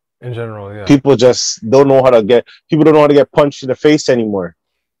general, in general, yeah. people just don't know how to get. People don't know how to get punched in the face anymore.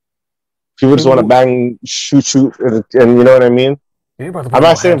 People just want to People, bang, shoot, and you know what I mean. you ain't about to put I'm no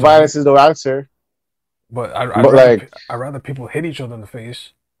not saying hands on me, violence is the answer, but but like I'd rather people hit each other in the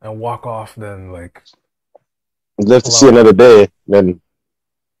face and walk off than like live to pull see out another day, then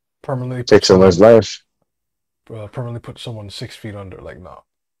permanently take put someone's someone life. permanently put someone 6 feet under. Like no,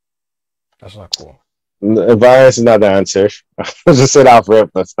 that's not cool. Violence is not the answer. I just said off rip,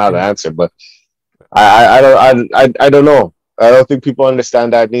 that's not the And answer. But I don't know. I don't think people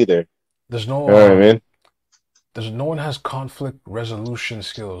understand that neither. there's You know what I mean? no one has conflict resolution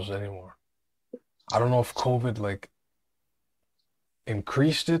skills anymore. I don't know if COVID like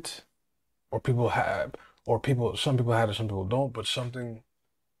increased it, or people have, or people some people had it, some people don't. But something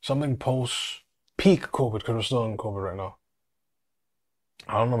post peak COVID, because we're still in COVID right now.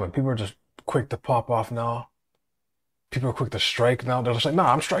 I don't know, man. People are just quick to pop off now. People are quick to strike now. They're just like,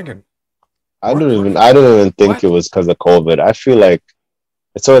 nah, I'm striking. Work. I don't even think it What? was because of COVID. I feel like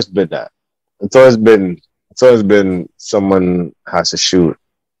it's always been that. It's always been someone has to shoot.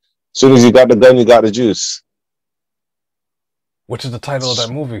 As soon as you got the gun, you got the juice. Which is the title of that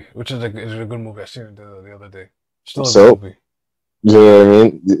movie? Which is a good movie. I seen it the other day. Still a good So movie. you know what I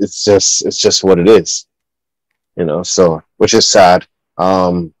mean? It's just what it is. You know, so which is sad.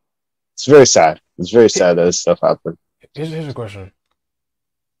 It's very sad. It's very sad that this stuff happened. Here's a question.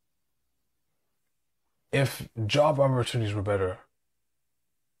 If job opportunities were better,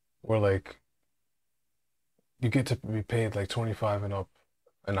 where like you get to be paid like 25 and up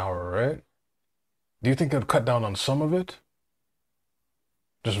an hour, right? Do you think it would cut down on some of it?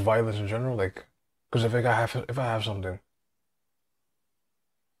 Just violence in general, like, because if I have something,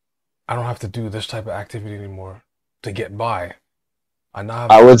 I don't have to do this type of activity anymore to get by. I now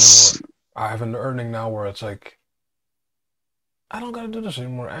have I an would, earning where I have an earning now where it's like I don't gotta do this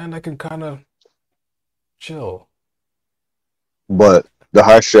anymore, and I can kind of chill. but the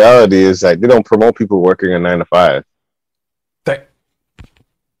harsh reality is that they don't promote people working a 9 to 5. That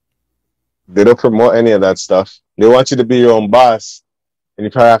They don't promote any of that stuff. They want you to be your own boss, and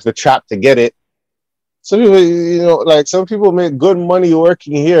you probably have to trap to get it. Some people, like some people make good money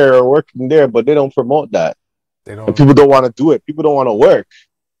working here or working there, but they don't promote that. they And don't. people don't want to do it. People don't want to work.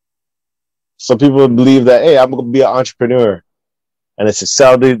 Some people believe that, hey, I'm going to be an entrepreneur. And it's to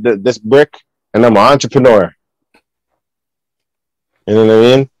sell this brick, and I'm an entrepreneur. You know what I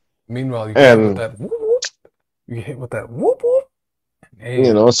mean? Meanwhile, you get hit with And, that whoop whoop. You get hit with that whoop whoop.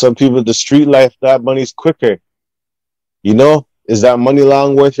 Hey, some people, the street life, that money's quicker. Is that money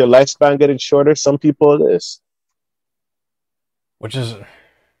long worth your lifespan getting shorter? Some people it is. which is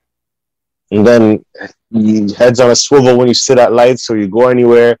And then your head's on a swivel when you sit at lights or you go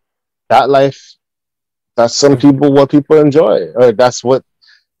anywhere. That life, that's some people, what people enjoy. Or that's what,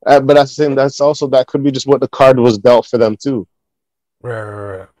 but that's the thing, that's also, that could be just what the card was dealt for them too.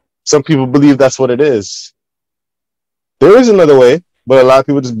 rare. Some people believe that's what it is. There is another way, but a lot of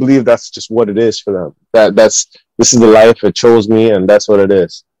people just believe that's just what it is for them. This is the life, it chose me, and that's what it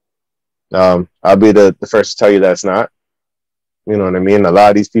is. I'll be the first to tell you that it's not. You know what I mean? A lot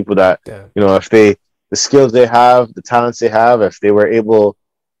of these people that, Yeah. if the skills they have, the talents they have, if they were able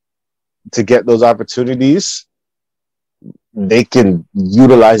to get those opportunities, they can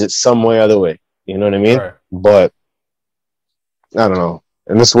utilize it some way or other way. You know what I mean? Right. But I don't know.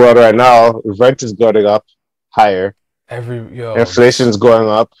 In this world right now, rent is going up higher. Inflation is going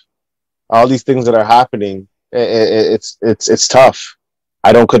up. All these things that are happening, it's tough.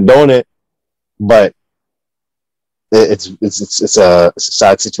 I don't condone it, but it's a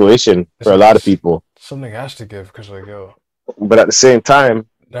sad situation for a lot of people. Something has to give because But at the same time,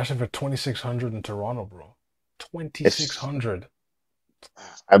 that's for 2,600 in Toronto, bro. 2,600.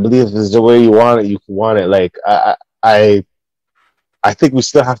 I believe if it's the way you want it, you can want it. Like I think we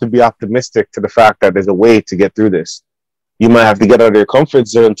still have to be optimistic to the fact that there's a way to get through this. You might have to get out of your comfort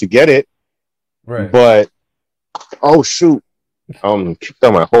zone to get it, right? But oh shoot, kicked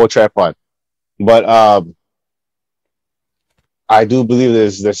on my whole tripod. But I do believe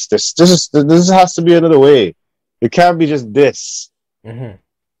this has to be another way. It can't be just this. Mm-hmm.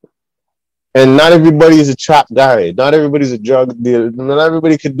 And not everybody is a trap guy. Not everybody's a drug dealer. Not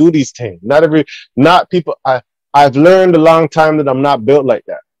everybody can do these things. Not people. I've learned a long time that I'm not built like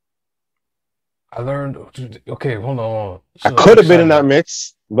that. I learned. Okay, hold on. I could have been in that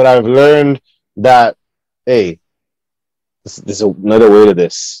mix, but I've learned that, hey, there's another way to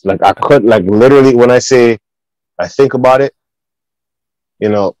this. Like I could, like literally, when I say I think about it,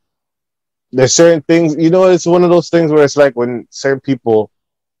 there's certain things. It's one of those things where it's like when certain people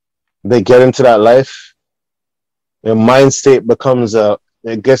they get into that life, their mind state becomes it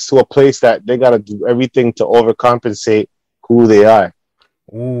gets to a place that they got to do everything to overcompensate who they are.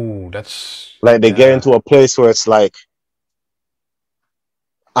 Ooh, that's like they get into a place where it's like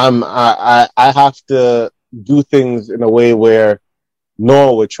I have to do things in a way where no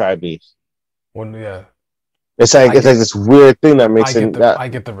one would try me. Well, yeah. It's like this weird thing that makes I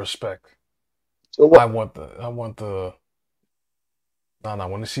get the respect. So I want the No,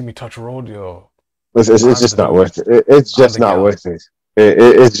 when they see me touch road, yo. It's just not worth it. It's just not worth it.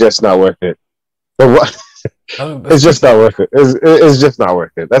 It's just not worth it. But what? It's just not worth it. It's just not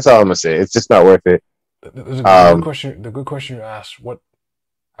worth it. That's all I'm gonna say. It's just not worth it. There's a good question. The good question you asked: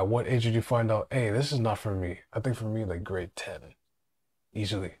 at what age did you find out? Hey, this is not for me. I think for me, like grade 10,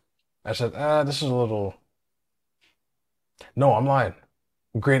 easily. I said, this is a little. No, I'm lying.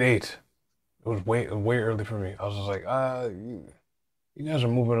 Grade 8. It was way early for me. I was just like, you guys are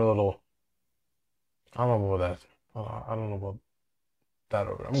moving a little. I don't know about that. I don't know about that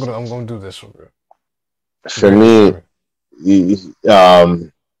over. I'm gonna do this over. For me, I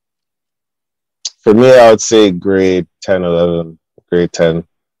would say grade 10, 11, grade 10.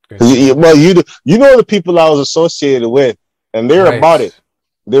 You know the people I was associated with, and they're about it.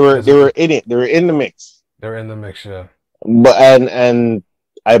 They were in it. They were in the mix. They're in the mix, yeah. But and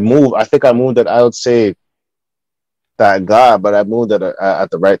I moved. I think I moved at, I would say, that God, but I moved at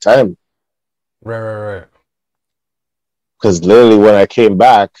the right time. Right. Because literally when I came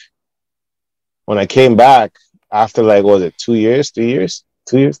back after, like, what was it, 2 years, 3 years?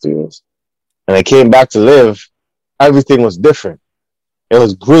 2 years, 3 years. And I came back to live, everything was different. It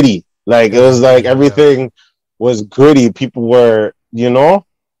was gritty. Like, it was like everything was gritty. People were,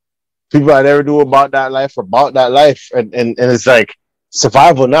 people I never knew about that life. And it's like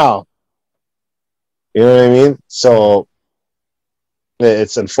survival now. You know what I mean? So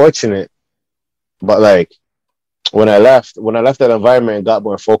it's unfortunate, but like when I left that environment and got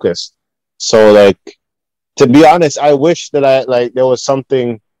more focused. So like to be honest, I wish that I like there was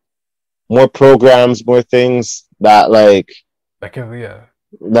something more programs, more things that like That can, yeah,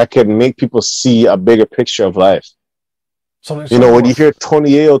 that could make people see a bigger picture of life. You know, something when more. you hear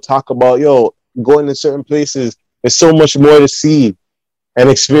Tony Ayo talk about going to certain places, there's so much more to see and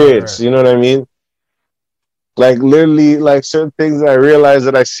Right, experience. right. You know what I mean? Like literally, like certain things that I realize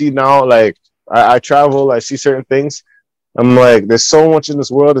that I see now. Like I travel, I see certain things. I'm like, there's so much in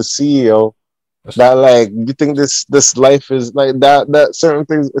this world to see, yo. That's, That like you think this life is like that certain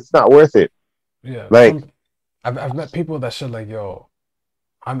things it's not worth it. yeah. Like I've met people that said like, yo,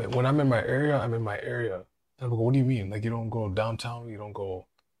 when I'm in my area, I'm in my area. And I'm like, what do you mean? Like, you don't go downtown, you don't go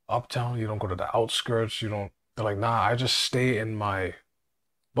uptown, you don't go to the outskirts, you don't. They're like, nah, I just stay in my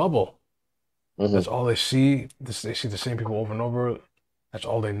bubble. mhm. That's all they see. They see the same people over and over. That's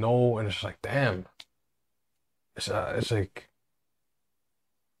all they know, and it's like, damn. It's like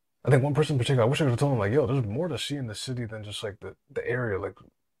I think one person in particular. I wish I could have told him like, yo, there's more to see in the city than just like the area. Like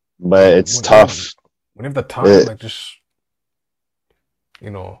But it's tough. when you have the time, It, like just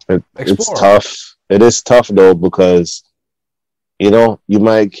it's explore. tough. It is tough though because you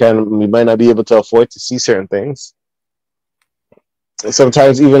might not be able to afford to see certain things.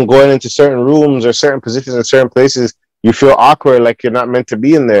 Sometimes even going into certain rooms or certain positions in certain places, you feel awkward, like you're not meant to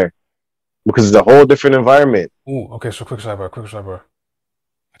be in there because it's a whole different environment. Ooh, okay. So quick sidebar, quick sidebar.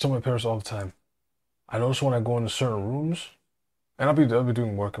 I tell my parents all the time. I notice when I go into certain rooms, and I'll be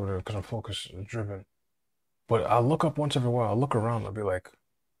doing work over there because I'm focus driven. But I'll look up once every while. I'll look around. I'll be like,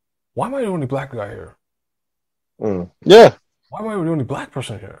 why am I the only black guy here? Yeah, Why am I the only black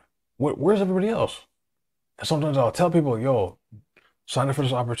person here? Where's everybody else? And sometimes I'll tell people, yo, sign up for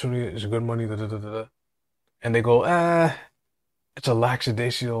this opportunity. It's good money. Da, da, da, da, da. And they go, it's a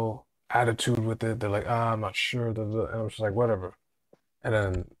lackadaisical attitude with it. They're like, I'm not sure. Da, da, da. And I'm just like, whatever. And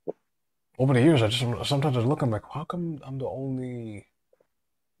then over the years, I just sometimes I look, I'm like, how come I'm the only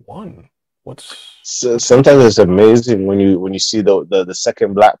one? so What's sometimes happening? it's amazing when you see the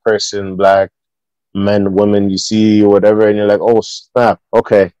second black person, black men, women, you see whatever, and you're like, oh snap,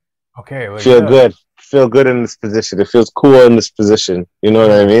 okay, Okay, like feel yeah, good, feel good in this position. It feels cool in this position. You know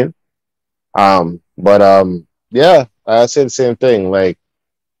what I yeah. mean? But yeah, I say the same thing. Like,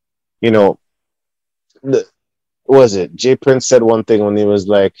 you know, the, what was it? Jay Prince said one thing when he was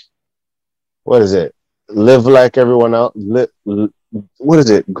like, what is it? Live like everyone else. What is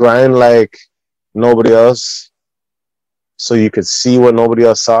it? Grind like nobody else, so you could see what nobody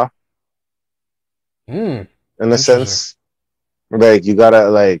else saw. Hmm. In a Interesting. sense, you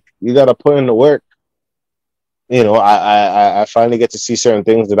gotta put in the work. I finally get to see certain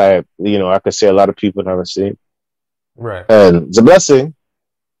things that I could say a lot of people haven't seen, Right. and it's a blessing.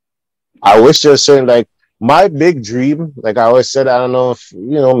 I wish there was certain like my big dream, like I always said, I don't know if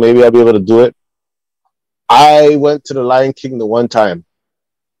maybe I'll be able to do it. I went to the Lion King the one time.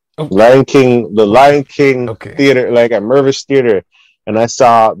 Oh, The Lion King okay. theater, like at Mervis Theater, and I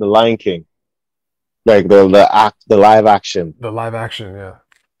saw the Lion King, like the live action. The live action, yeah.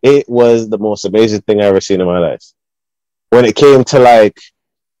 It was the most amazing thing I ever seen in my life. When it came to like,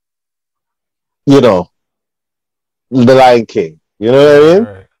 you know, the Lion King, you know Right, what I right, mean?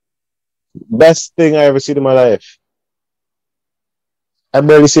 right. Best thing I ever seen in my life. I've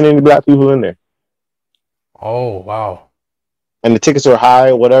barely seen any black people in there, Oh, wow. and the tickets were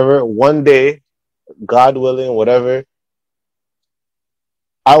high. Whatever. One day, God willing, whatever.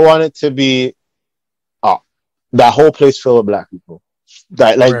 I want it to be oh, that whole place filled with black people.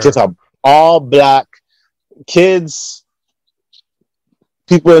 That like Right, just right. a all black kids,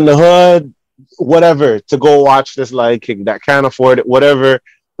 people in the hood, whatever, to go watch this Lion King that can't afford it, whatever.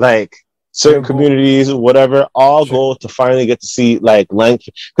 Like So certain you'll go. communities, whatever, all So, go to finally get to see like Lion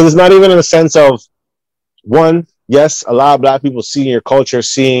King because it's not even in the sense of one. Yes, a lot of black people seeing your culture,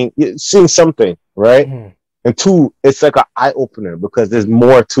 seeing something, right? mhm. And two, it's like an eye opener because there's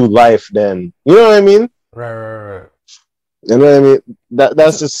more to life than you know what I mean. Right, right, right, right. You know what I mean? That's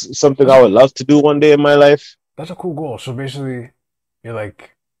That's a just something that's I a would love to do one day in my life. that's a cool goal. So basically, you're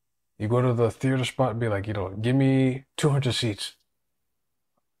like, you go to the theater spot and be like, give me 200 seats.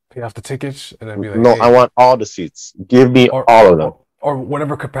 Pay off the tickets, and then be like, No, I hey, want all the seats. Give me or all of them. or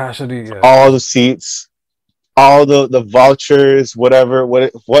whatever capacity. Yeah, All the seats, all the vouchers, whatever,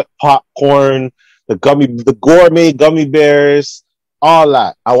 what popcorn, the gourmet gummy bears, all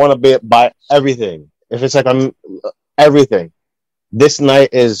that. I want to buy everything. If it's like I'm everything. This night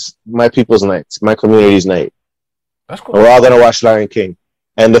is my people's night, my community's night. that's And we're cool. all gonna watch Lion King.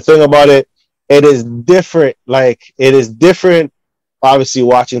 And the thing about it, it is different. Like it is different. Obviously,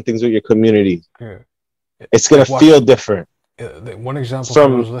 watching things with your community, Yeah. it's gonna Like feel watch different. one example for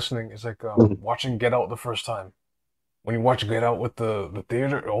From those listening is like watching Get Out the first time. When you watch Get Out with the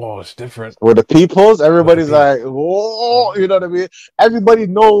theater, oh, it's different where the peoples, with the everybody's people. like, whoa, you know what I mean? Everybody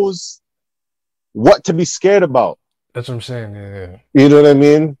knows what to be scared about. That's what I'm saying. Yeah, yeah. You know what I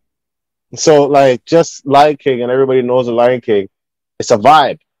mean? So like just Lion King and everybody knows the Lion King, it's a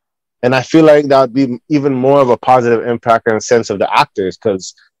vibe. And I feel like that would be even more of a positive impact in the sense of the actors,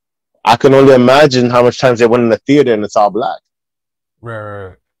 because I can only imagine how much times they went in the theater and it's all black. Right, right,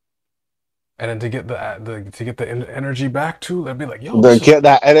 right. And then to get the energy back too, they'd be like, "Yo, To this is get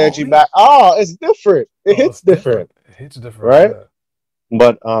that energy holy." back. Oh, it's different. It Oh, hits it's different. different, It hits different. right? Yeah.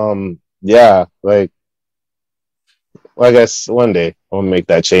 But yeah, like well, I guess one day I'll make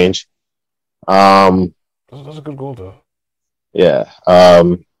that change. Um, That's a good goal though. yeah.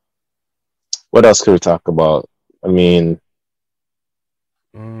 What else could we talk about? I mean,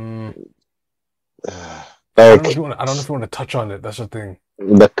 Mm, I don't know if like you want. I don't know if you want to touch on it. That's the thing.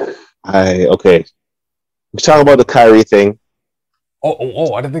 the I okay. We talk about the Uh, Kyrie thing. I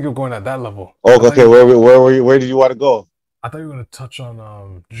didn't think you were going at that level. Oh, okay. Where were you? Where did you want to go? I thought you were going to touch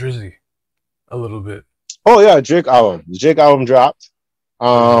on Drizzy a little bit. Oh yeah, Drake album. The Drake album dropped. Yeah.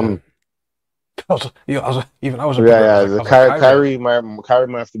 Um, I was a yeah, bigger. yeah. The I was like Kyrie. Kyrie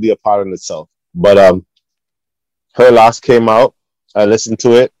might have to be a part in itself. But her last came out. I listened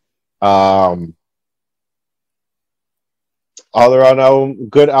to it. Um, all around album,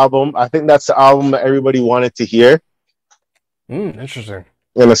 good album. I think that's the album that everybody wanted to hear Interesting.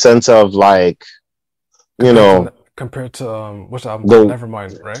 in a sense of like, you Compared know, to what's the album called? the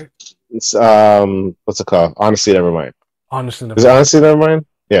Nevermind, right? it's, what's it called? Honestly, never mind. Honestly, Is it Nevermind. honestly never mind?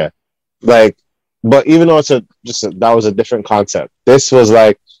 Yeah. Like, but even though it's that was a different concept. This was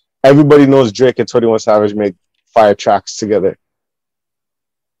like everybody knows Drake and 21 Savage make fire tracks together.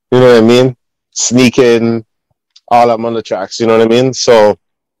 You know what I mean? Sneaking, all them on the tracks. You know what I mean? So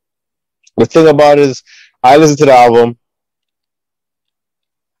the thing about it is, I listened to the album.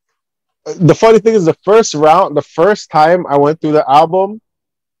 The funny thing is, the first time I went through the album,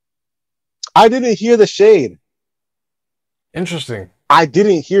 I didn't hear the shade. Interesting. I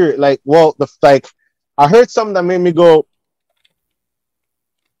didn't hear it. I heard something that made me go,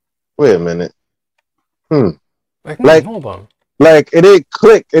 "Wait a minute." Like, Like, hold on. like it didn't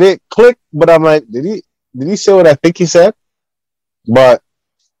click. It didn't click. But I'm like, did he say what I think he said? But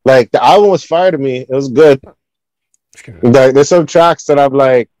like the album was fire to me. It was good. Like there's some tracks that I'm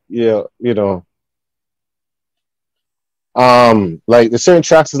like, yeah, you know, like there's certain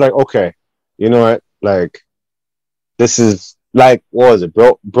tracks is like, okay, you know what? Like this is like, what was it?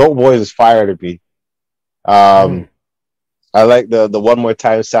 Broke Boys is fire to me. Mm. I like the One More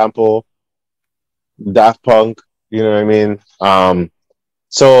Time sample, Daft Punk. You know what I mean?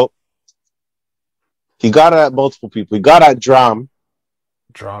 So he got at multiple people. He got at Drum.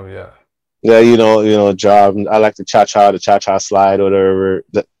 Drama, yeah. Yeah, Drum. I like the the cha cha slide, whatever.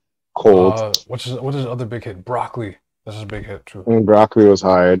 The cold. What's his other big hit? Broccoli. That's his big hit too. And Broccoli was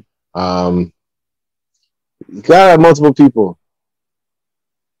hard. He got at multiple people,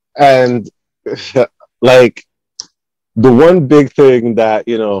 and like the one big thing that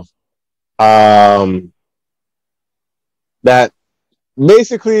that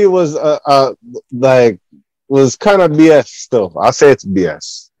basically was like was kind of BS still. I'll say it's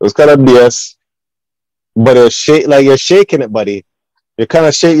BS. It was kind of BS, but it was like you're shaking it, buddy. You're kind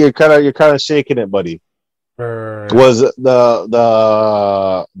of shaking it, buddy. Was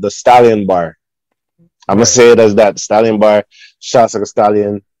the Stallion bar. I'm gonna say it as that Stallion bar, shots like a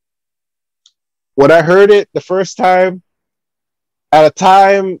stallion. When I heard it the first time, at a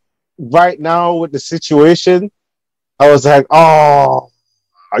time right now with the situation, I was like, oh,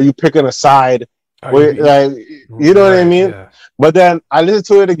 are you picking a side? You know what I mean? Yeah. But then I listened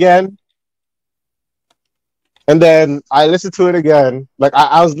to it again. And then I listened to it again. Like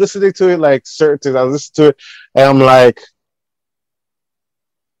I was listening to it like certain things. I was listening to it and I'm like,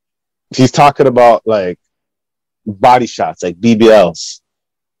 he's talking about like body shots, like BBLs.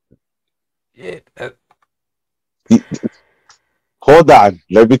 Yeah. Hold on,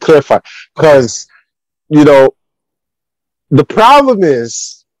 let me clarify. Because the problem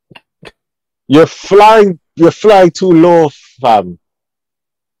is you're flying too low, fam.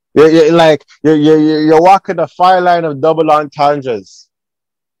 You're walking the fine line of double entendres.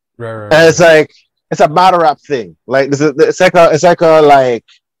 Right. And it's like it's a battle rap thing. Like it's like a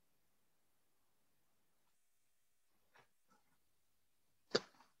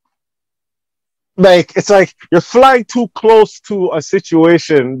like it's like you're flying too close to a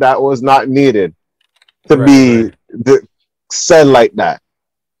situation that was not needed to be said like that.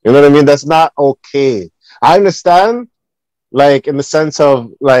 You know what I mean? That's not okay. I understand, like in the sense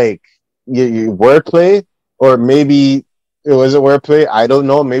of like you wordplay, or maybe it wasn't wordplay. I don't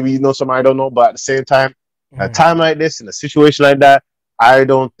know. Maybe you know something I don't know. But at the same time, at a time like this, in a situation like that, I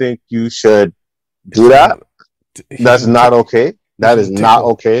don't think you should do that. That's not okay. That is not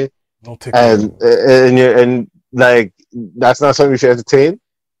okay. And like that's not something you should entertain,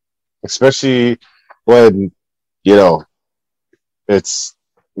 especially when you know it's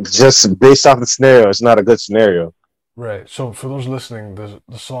just based off the scenario. It's not a good scenario. Right. So for those listening, the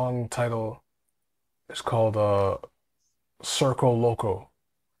song title is called Circle Loco.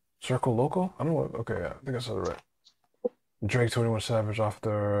 Circle Loco? I don't know. Okay, yeah, I think I said it right. Drake 21 Savage off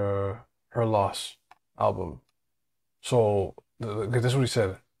the Her Loss album. So this is what he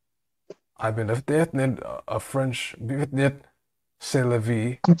said. I've been a French c'est la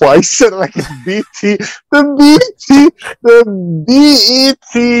vie. Why you said it like it's BT? The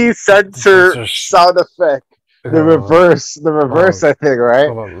BET censor sound effect. The reverse, I think, right?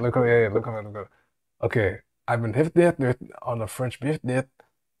 Hold on, look at it. Okay, I've been hit on a French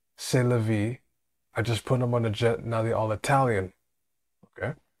c'est la vie. I just put them on the jet. Now they're all Italian.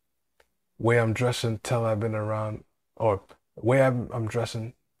 Okay. Way I'm dressing, tell I've been around, or way I'm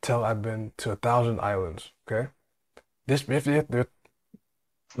dressing, tell I've been to 1,000 islands. Okay. This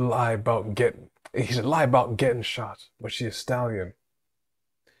lie about getting. He said lie about getting shots, but she's a stallion.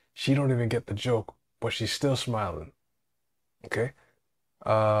 She don't even get the joke, but she's still smiling. Okay.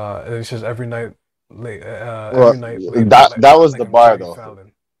 And he says every night, every night. That was the bar though.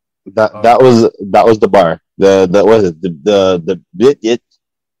 Fallon. That was the bar. The was it the bit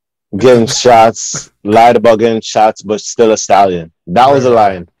getting shots, lied about getting shots, but still a stallion. That was a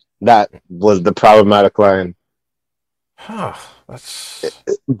line. That was the problematic line. Huh. That's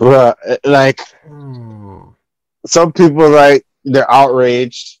bruh, like some people like they're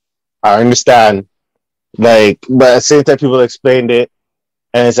outraged. I understand. Like, but at the same time people explained it,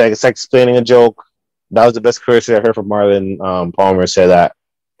 and it's like explaining a joke. That was the best courtesy I heard from Marlon Palmer say that.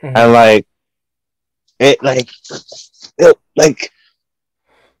 Mm-hmm. And like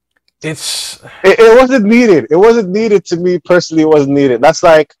it wasn't needed. It wasn't needed to me personally. It wasn't needed. That's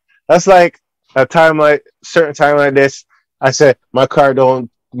like a time like certain time like this. I said my car don't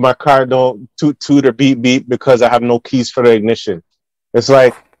toot or beep beep because I have no keys for the ignition. It's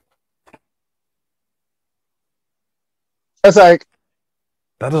like that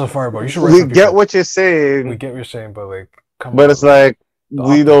doesn't fire, but you should. We get what you're saying. We get what you're saying, but like, it's like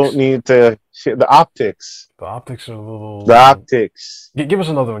we don't need to. The optics. The optics are a little. The optics. Give us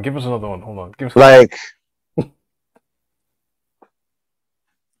another one. Hold on. Give us like.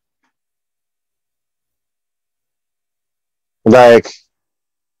 Like.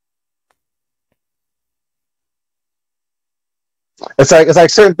 It's like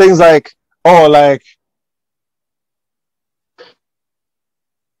certain things like like.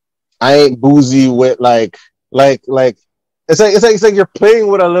 I ain't boozy with like it's like you're playing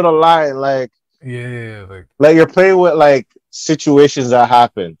with a little line like like you're playing with like situations that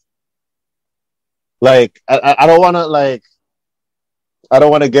happen. Like I don't want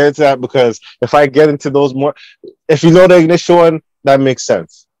to get into that because if I get into those more, if you know the ignition one, that makes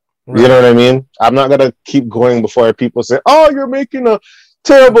sense. Right. You know what I mean? I'm not gonna keep going before people say, "Oh, you're making a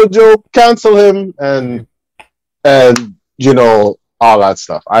terrible joke, cancel him," and you know. All that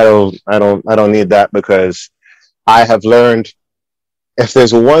stuff. I don't need that because I have learned. If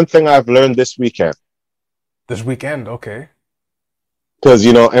there's one thing I've learned this weekend, okay. Because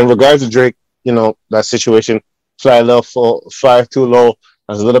you know, in regards to Drake, you know that situation, fly too low.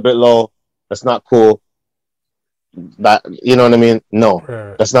 That's a little bit low. That's not cool. That you know what I mean? No,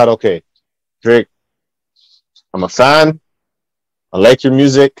 that's not okay. Drake, I'm a fan. I like your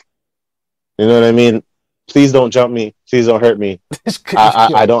music. You know what I mean? Please don't jump me. Please don't hurt me.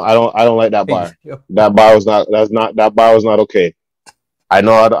 I don't like that bar. That bar was not okay. I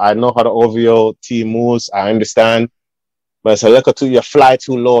know how the OVO team moves. I understand, but it's a little too. You fly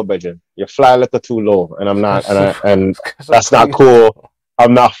too low, Bridget. You fly a little too low, and I'm not, and that's not cool.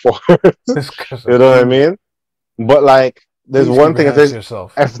 I'm not for it. You know what I mean? But like, there's one thing.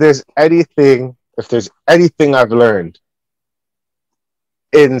 If there's anything I've learned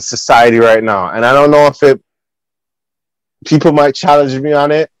in society right now, and I don't know if people might challenge me on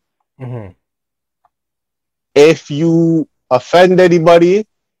it. Mm-hmm. If you offend anybody,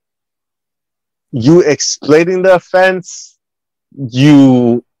 you explaining the offense,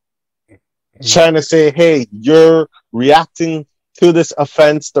 you trying to say, hey, you're reacting to this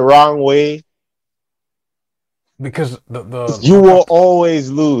offense the wrong way, because the You what will got always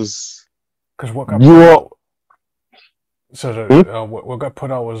lose. because what got You put will. out. So Hmm? what got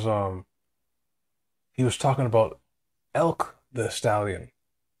put out was he was talking about Elk the Stallion,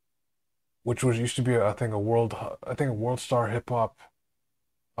 which was used to be I think a world star hip hop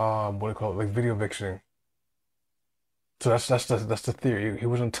what do you call it, like video vixen. So that's the theory. He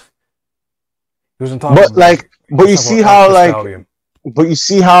wasn't talking But about Meg. He but was you talking see about Elk how the Stallion.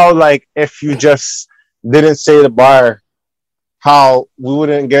 if you just didn't say the bar, how we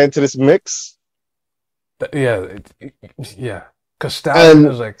wouldn't get into this mix. Yeah, yeah. Because Stallion And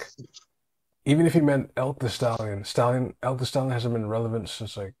is like, even if he meant Elk the Stallion, Elk the Stallion hasn't been relevant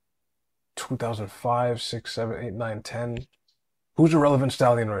since like 2005, 6, 7, 8, 9, 10. Who's a relevant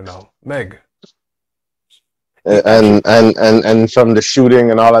stallion right now? Meg. He actually, and from the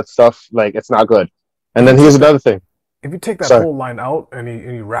shooting and all that stuff, like it's not good. And if you then here's take that, another thing. if you take that Sorry. whole line out and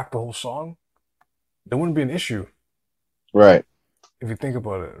he rapped the whole song, there wouldn't be an issue Right. if you think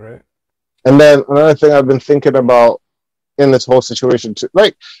about it, right? And then another thing I've been thinking about in this whole situation too,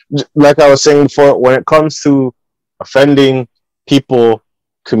 like I was saying before, when it comes to offending people,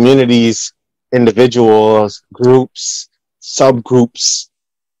 communities, individuals, groups, subgroups,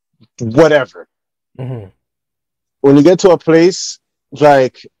 whatever. Mm-hmm. When you get to a place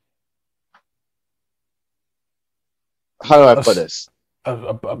like, how do I put this?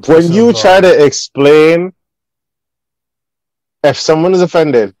 A place When you of try to explain, if someone is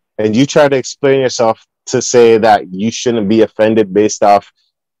offended and you try to explain yourself to say that you shouldn't be offended based off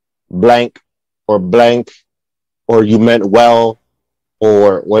blank or blank, or you meant well,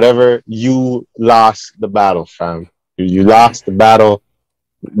 or whatever, you lost the battle, fam. You lost the battle.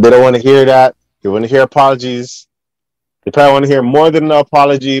 They don't want to hear that. They want to hear apologies. They probably want to hear more than an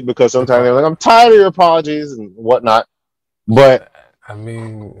apology, because sometimes they're like, I'm tired of your apologies and whatnot. But I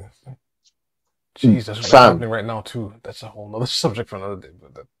mean, jeez, that's fam, happening right now too. That's a whole nother subject for another day.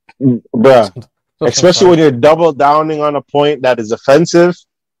 But bruh, I'm especially sorry. when you're double downing on a point that is offensive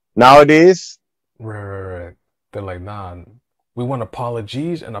nowadays. Right. They're like, nah, we want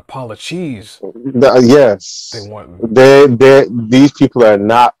apologies and apologies. They Yes, want, these people are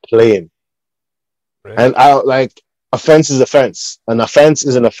not playing. right? And I like, offense is offense. An offense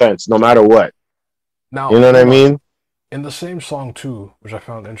is an offense, no matter what. Now, You know what I hold on. mean? In the same song too, which I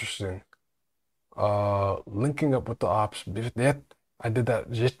found interesting, linking up with the ops. I did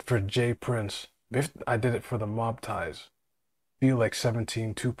that just for Jay Prince. I did it for the mob ties. Feel like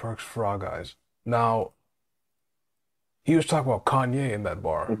 17, two perks for our guys. Now, he was talking about Kanye in that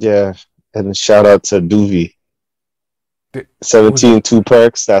bar. Yeah. And shout out to Doovie. Who's that? 17 two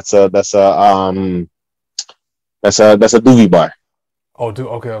perks. That's a Doovie bar. Oh, dude.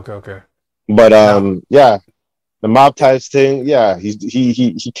 Okay. But Now, yeah, the mob ties thing, yeah,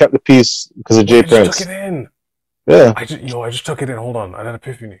 he kept the peace because of wait, Jay I just took Prince. it in. Yeah. I just took it in. Hold on. I had an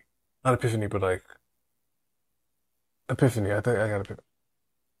epiphany. Not epiphany, but like epiphany. I think I got epiphany.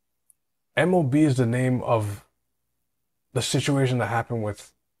 MOB is the name of the situation that happened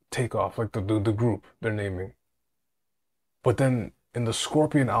with Takeoff, like the group they're naming. But then in the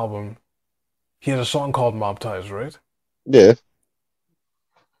Scorpion album, he has a song called Mob Ties, right? Yeah.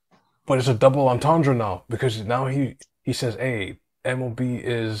 But it's a double entendre now because now he says, "Hey, MOB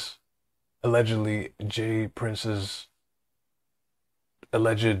is allegedly Jay Prince's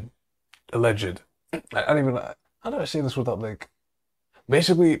alleged alleged." I don't even how do I say this without like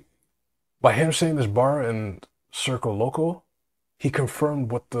basically by him saying this bar and Circle Loco, he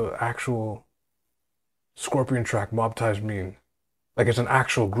confirmed what the actual Scorpion track Mob Ties mean. Like it's an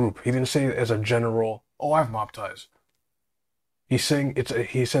actual group. He didn't say it as a general, oh, I have mob ties. He's saying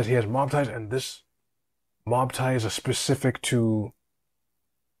he says he has mob ties and this mob tie is a specific to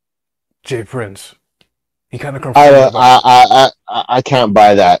Jay Prince. He kind of I, confirmed it by I can't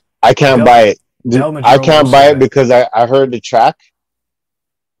buy that. I can't Del buy it. Del I Majorlo can't buy said it it. because I heard the track.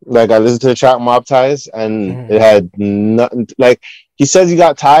 Like I listened to the track Mob Ties, and Mm-hmm. it had nothing. Like he says he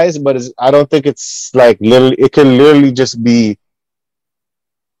got ties, but I don't think it's like literally. It could literally just be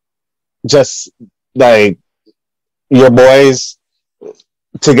just like your boys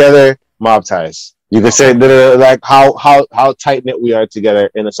together, Mob Ties. You could say Okay. like how tight knit we are together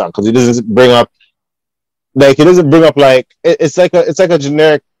in a song, because he doesn't bring up like it's like a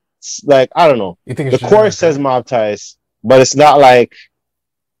generic, like I don't know. You think The it's chorus generic, says right? Mob Ties, but it's not like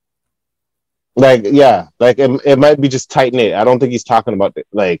yeah, like it might be just tight knit. I don't think he's talking about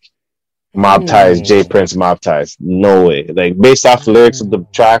like Mob Ties, Jay Hmm. Prince Mob Ties. No way. Like based off the lyrics of the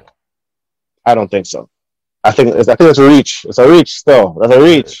track, I don't think so. I think it's a reach. It's a reach still. That's a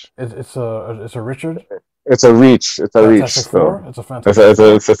reach. It's a Richard. It's a reach. It's a reach Fantastic still. Four. It's a Fantastic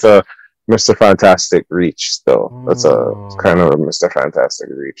Four. It's a Mr. Fantastic reach still. That's a kind Mm. of a Mr. Fantastic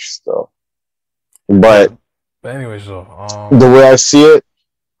reach still. Yeah, But but anyways, though, the way I see it,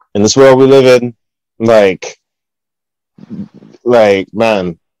 in this world we live in,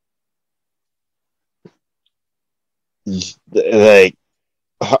 man, like,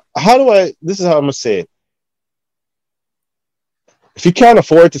 how do I? This is how I'm gonna say it. If you can't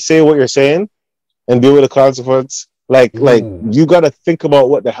afford to say what you're saying and deal with the consequence, ooh, you got to think about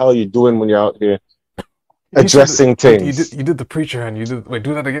what the hell you're doing when you're out here you said that addressing things. you did the preacher hand. You did wait,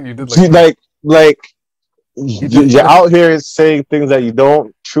 do that again. You did like You, the like you did you're what? out here saying things that you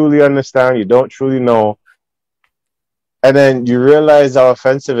don't truly understand, you don't truly know, and then you realize how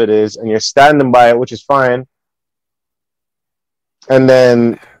offensive it is, and you're standing by it, which is fine. And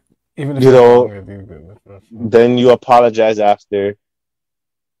then Even if you you're know, wrong, then you apologize after.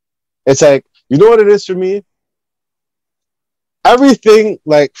 It's like, you know what it is for me? Everything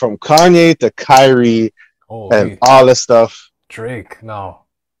like from Kanye to Kyrie and holy all this stuff. Drake, no,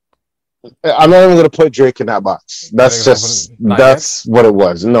 I'm not even gonna put Drake in that box. you're not gonna put it, not yet. That's what it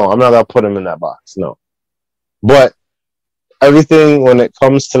was. No, I'm not gonna put him in that box. No. But everything when it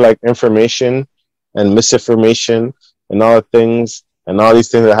comes to like information and misinformation and all the things and all these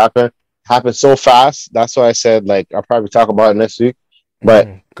things that happen so fast. That's why I said like I'll probably talk about it next week. But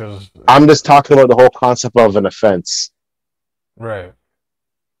Because I'm just talking about the whole concept of an offense. right,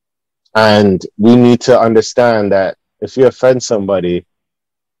 And we need to understand that if you offend somebody,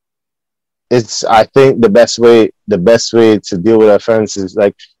 it's, I think the best way to deal with offense is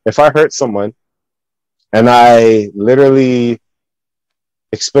like, if I hurt someone and I literally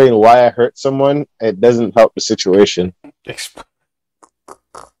explain why I hurt someone, it doesn't help the situation. Exp-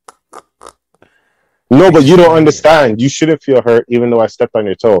 No, but you don't explain. understand. You shouldn't feel hurt even though I stepped on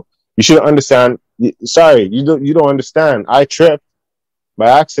your toe. You shouldn't understand. Sorry, you don't understand. I tripped by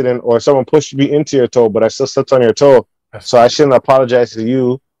accident or someone pushed me into your toe, but I still stepped on your toe. So I shouldn't apologize to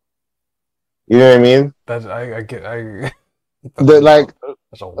you. You know what I mean? That's I get I. Like,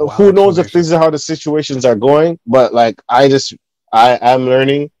 That's a wild who knows if explanation. these are how the situations are going, but like, I am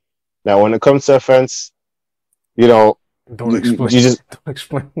learning that when it comes to offense, you know, Don't you explain. just Don't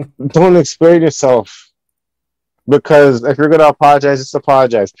explain. don't explain yourself, because if you're gonna apologize, just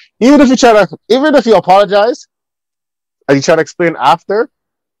apologize. Even if you apologize and you try to explain after,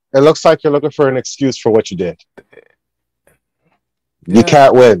 it looks like you're looking for an excuse for what you did. You Yeah.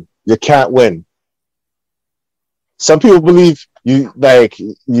 can't win. You can't win. Some people believe you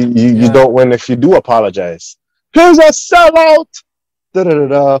Yeah. don't win if you do apologize. Here's a sellout. Da, da, da,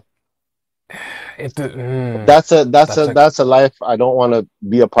 da. That's a life I don't want to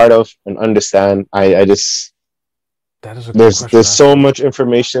be a part of and understand. I just, that is a good question there's to ask so though. much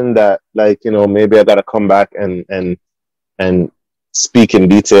information that, like, maybe I gotta come back and speak in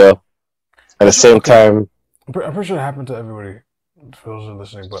detail. At the That's same okay. time, I'm pretty sure it happened to everybody. For those who are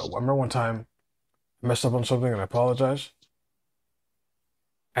listening, but I remember one time I messed up on something and I apologized,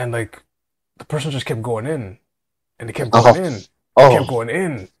 and like the person just kept going in, and they kept going oh, in, and kept oh, going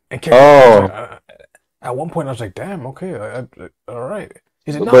in, and kept going. I was like, oh, at one point I was like, damn, okay, all right.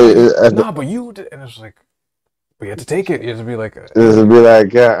 He said, but nah, but you did, and it was like, but you had to take it. You had to be like, it would be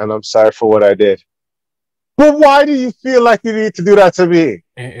like, yeah, and I'm sorry for what I did. But why do you feel like you need to do that to me?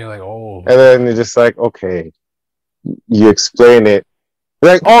 and you're like, oh, And then you're just like, okay, you explain it.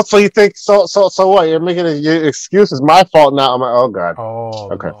 Like, oh, so you think so what? You're making your excuse is my fault now. I'm like, oh God. oh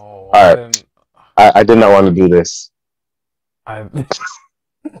Okay. no, All I right. didn't. I did not want to do this. I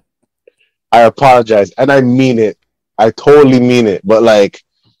I apologize. And I mean it. I totally mean it. But like,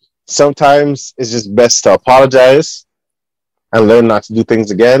 sometimes it's just best to apologize and learn not to do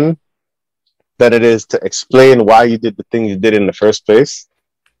things again than it is to explain why you did the thing you did in the first place.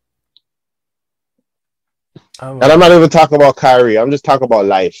 don't And I'm know. not even talking about Kyrie. I'm just talking about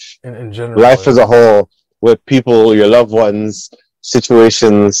life. In general, Life as yeah. a whole, with people, your loved ones,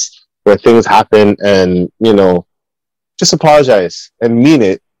 situations where things happen, and just apologize and mean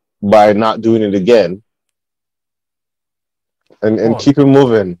it by not doing it again, and Hold on. keep it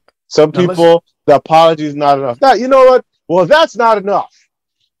moving. Some Now let's. people, the apology is not enough. That, you know what? Well, that's not enough.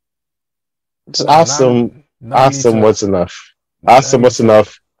 Just No, now you ask need them to. what's enough. Ask Now them you need what's to.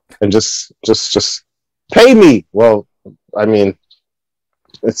 enough, and just pay me. Well, I mean,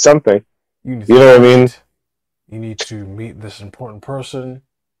 it's something. You need You to know what I mean? fight. You need to meet this important person.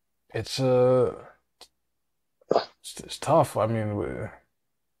 It's it's tough. I mean,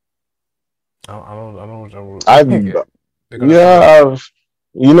 I've they're gonna have to wait. Yeah,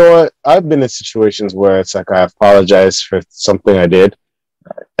 you know what? I've been in situations where it's like I apologize for something I did,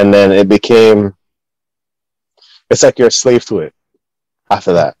 and then it's like you're a slave to it.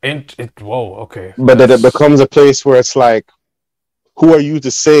 after that. Whoa, okay. But then it becomes a place where it's like, who are you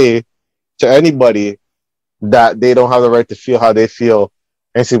to say to anybody that they don't have the right to feel how they feel?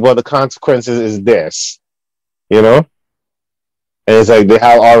 And say, well, the consequences is this, you know? And it's like they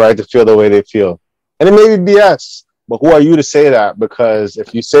have all right to feel the way they feel. And it may be BS, but who are you to say that? Because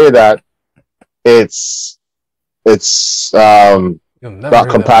if you say that, it's not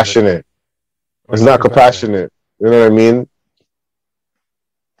compassionate. It's not compassionate. You know what I mean?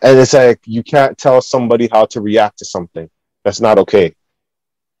 And it's like you can't tell somebody how to react to something. That's not okay.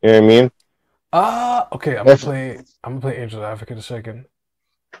 You know what I mean? Okay. I'm gonna play Angel Advocate a second.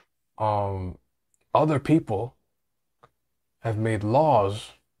 Other people have made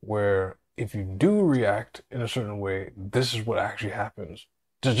laws where if you do react in a certain way, this is what actually happens.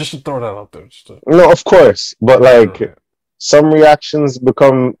 Just to throw that out there. No, of course, but like some reactions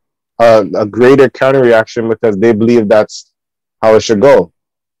become a greater counter reaction because they believe that's how it should go.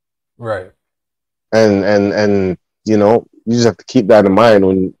 Right. And you know, you just have to keep that in mind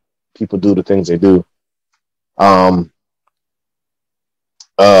when people do the things they do. Now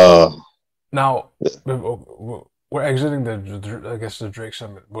we're exiting the Drake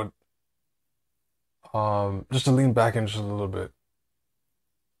summit, but just to lean back in just a little bit,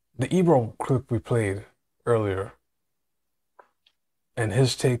 the Ebro clip we played earlier, and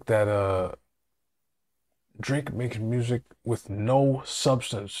his take that Drake makes music with no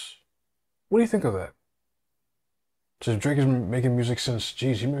substance. What do you think of that? So Drake has been making music since,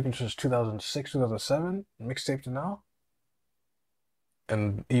 he's been making since 2006, 2007, mixtape to now.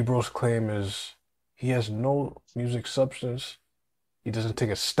 And Ebro's claim is he has no music substance. He doesn't take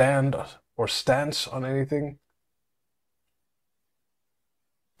a stand or stance on anything.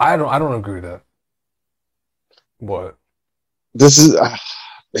 I don't agree with that. What? This is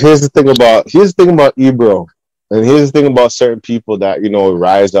here's the thing about Ebro, and here's the thing about certain people that, you know,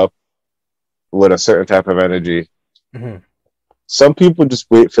 rise up with a certain type of energy. Mm-hmm. Some people just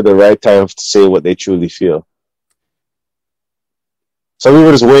wait for the right time to say what they truly feel. Some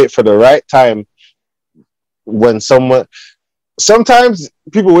people just wait for the right time when sometimes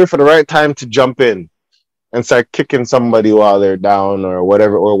people wait for the right time to jump in and start kicking somebody while they're down or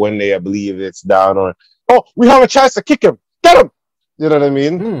whatever, or when they believe it's down, or, oh, we have a chance to kick him. Get him! You know what I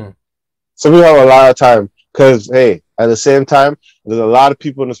mean? So we have a lot of time because, hey, at the same time, there's a lot of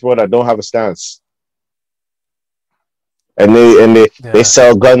people in this world that don't have a stance. And they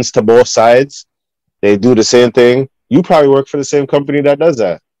sell guns to both sides. They do the same thing. You probably work for the same company that does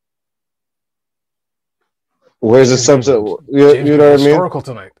that. Where's the substance? You know what I mean? Historical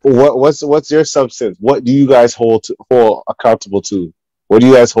tonight. What's your substance? What do you guys hold accountable to? What do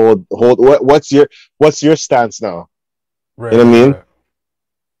you guys hold? What's your stance now? Right, you know what I mean? Right.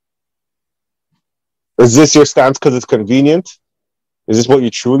 Is this your stance because it's convenient? Is this what you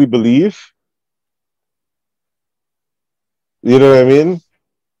truly believe? You know what I mean?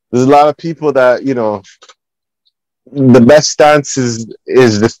 There's a lot of people that, you know, the best stance is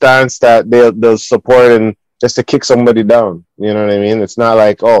the stance that they'll support and just to kick somebody down. You know what I mean? It's not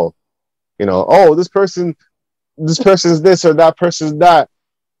like, oh, you know, oh, this person's this or that person's that.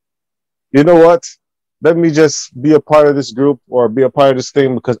 You know what? Let me just be a part of this group or be a part of this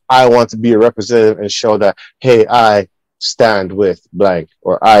thing because I want to be a representative and show that, hey, I stand with blank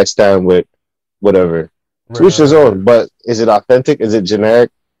or I stand with whatever. To each his own. But is it authentic? Is it generic?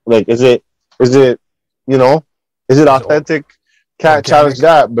 Like, is it, you know, is it authentic? Can't challenge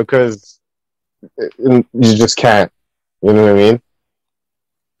that because you just can't. You know what I mean?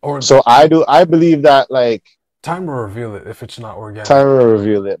 So I believe that, like, time will reveal it if it's not organic. Time will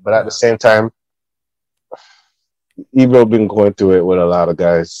reveal it. But at the same time, Ebro been going through it with a lot of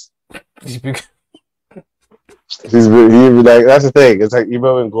guys. He's been like, that's the thing. It's like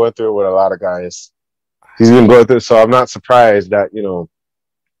Ebro been going through it with a lot of guys. He's been going through, so I'm not surprised that, you know,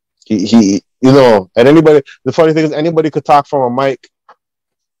 he you know, and anybody. The funny thing is, anybody could talk from a mic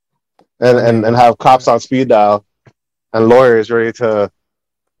and have cops on speed dial and lawyers ready to,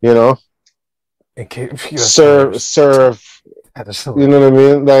 you know, serve. You know what I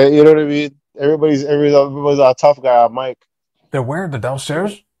mean? Like, you know what I mean? Everybody's a tough guy on mic. They're where? They're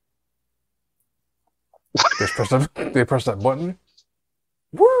downstairs? They press that button?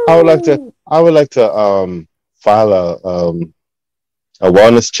 Woo! I would like to file a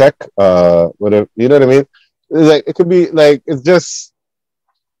wellness check. Whatever, you know what I mean? It's like, it could be like, it's just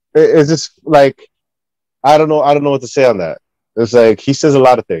like, I don't know what to say on that. It's like he says a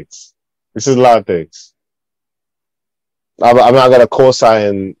lot of things. I'm not gonna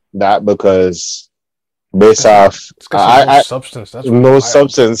co-sign that because based off no substance. That's no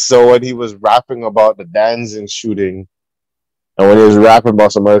substance. So when he was rapping about the dancing shooting And when he was rapping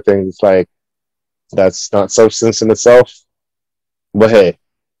about some other things, it's like that's not substance in itself. But hey,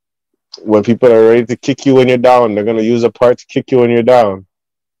 when people are ready to kick you when you're down, they're gonna use a part to kick you when you're down.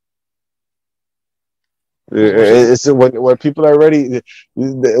 It's when people are ready,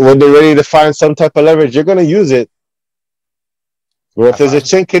 when they're ready to find some type of leverage, you're gonna use it. Or if there's a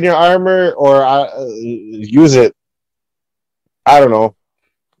chink in your armor, or use it. I don't know.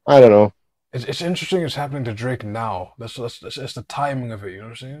 It's interesting. It's happening to Drake now. That's the timing of it. You know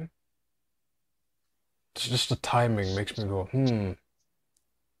what I'm saying? It's just the timing makes me go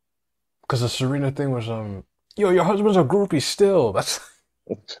Because the Serena thing was yo, your husband's a groupie still. That's.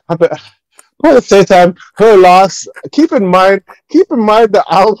 But at the same time, Her Loss. Keep in mind the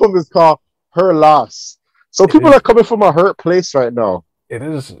album is called Her Loss. So people are coming from a hurt place right now. It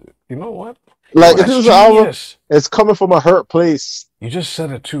is. You know what? Like, if this is an album, it's coming from a hurt place. You just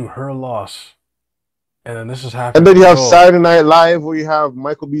said it too, Her Loss. And then this is happening. And then you have Saturday Night Live, where you have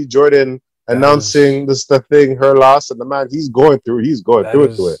Michael B. Jordan announcing the thing, Her Loss, and the man, he's going through it. He's going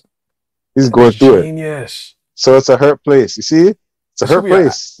through it. Genius. So it's a hurt place. You see? It's a hurt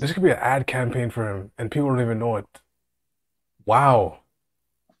place. This could be an ad campaign for him, and people don't even know it. Wow.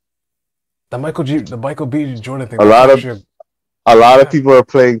 The Michael B. Jordan thing. A lot of people are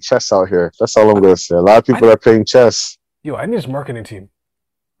playing chess out here. That's all I'm going to say. A lot of people are playing chess. Yo, I need his marketing team.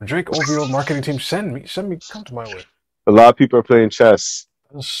 Drake OVO marketing team, send me, come to my way. A lot of people are playing chess.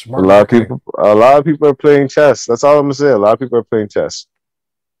 Smart a lot of people are playing chess. That's all I'm going to say. A lot of people are playing chess.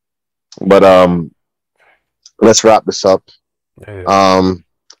 But let's wrap this up. Yeah.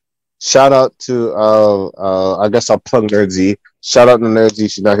 Shout out to I guess I'll plug Nerd Z. Shout out to Nerd Z.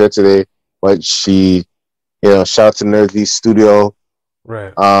 She's not here today, but she, shout out to Nerd Z Studio.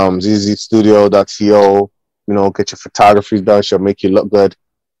 Right. zzstudio.co. Get your photography done. She'll make you look good.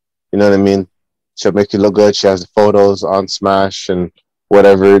 You know what I mean? She'll make you look good. She has the photos on Smash and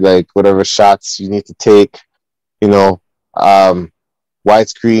whatever shots you need to take.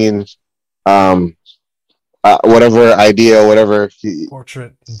 Widescreen, whatever idea, whatever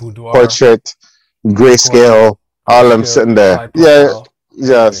portrait, boudoir, grayscale, all of them sitting there.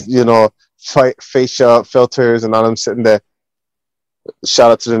 Facial filters and all them sitting there.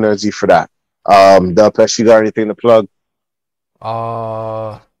 Shout out to the Nerd Z for that. Delpesh, you got anything to plug?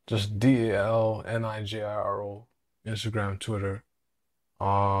 Just DELNIGIRO, Instagram, Twitter.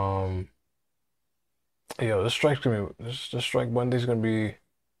 This strike Monday's gonna be.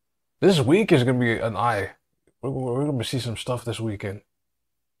 This week is gonna be an eye. We're gonna see some stuff this weekend.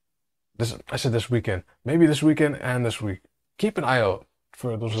 I said this weekend. Maybe this weekend and this week. Keep an eye out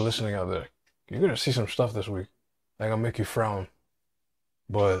for those who are listening out there. You're gonna see some stuff this week. Like, I'll make you frown.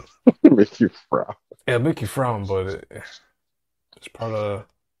 But make you frown. Yeah, make you frown, but it's part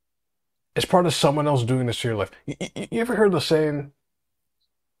of someone else doing this to your life. You ever heard the saying?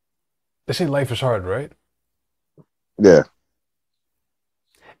 They say life is hard, right? Yeah.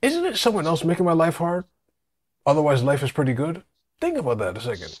 Isn't it someone else making my life hard? Otherwise, life is pretty good. Think about that a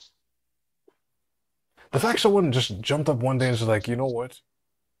second. The fact someone just jumped up one day and was like, you know what?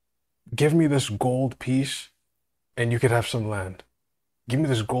 Give me this gold piece, and you could have some land. Give me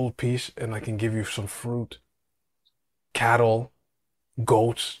this gold piece, and I can give you some fruit, cattle,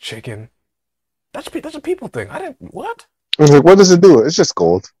 goats, chicken. That's a people thing. What? I was like, what does it do? It's just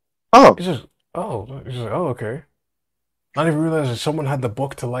gold. Oh. It's just okay. Not even realizing someone had the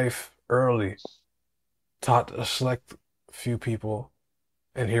book to life early, taught a select few people,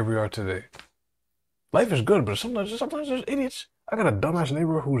 and here we are today. Life is good, but sometimes there's idiots. I got a dumbass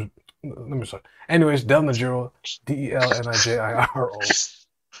neighbor who's. Let me start. Anyways, Del Nigiro, DELNIJIRO.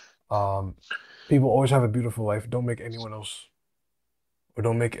 People always have a beautiful life. Don't make anyone else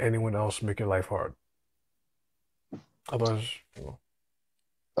make your life hard. Otherwise,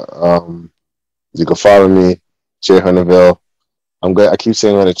 you can follow me, Jay Hunterville. I keep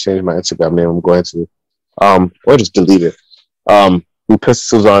saying I'm going to change my Instagram name. I'm going to, or just delete it. We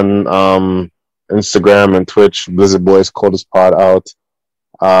Pistols on Instagram and Twitch. Blizzard Boys, Coldest Pod out.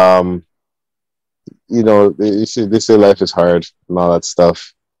 They say life is hard and all that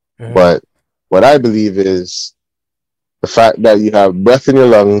stuff. Mm-hmm. But what I believe is the fact that you have breath in your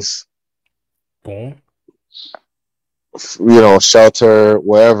lungs. Boom. Shelter,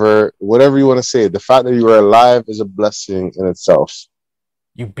 whatever you want to say. The fact that you are alive is a blessing in itself.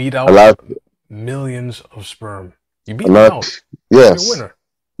 You beat out millions of sperm. You beat them out. Yes. You're a winner.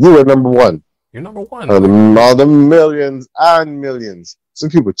 You were number one. You're number one. All the millions and millions. Some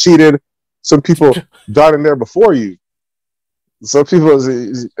people cheated. Some people got in there before you. Some people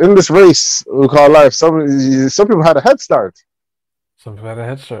in this race we call life. Some people had a head start. Some people had a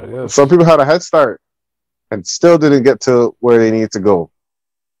head start. Yeah. Some people had a head start. and still didn't get to where they need to go.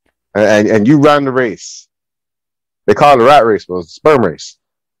 And you ran the race. They call it a rat race, but it's a sperm race.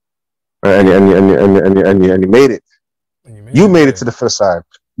 And you made it. You made it to the finish line.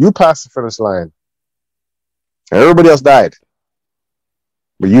 You passed the finish line. And everybody else died.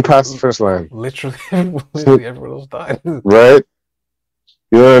 But you passed the finish line. Literally everyone else died. Right?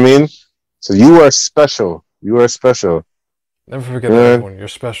 You know what I mean? So you are special. You are special. Never forget that, everyone. You're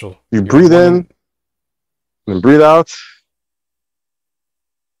special. You breathe in and breathe out.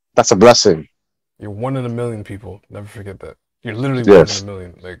 That's a blessing. You're 1 in a million people. Never forget that. You're literally 1 in a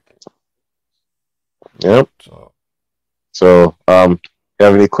million. Like. Yep. So, if you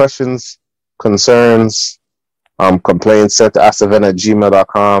have any questions, concerns, complaints, send to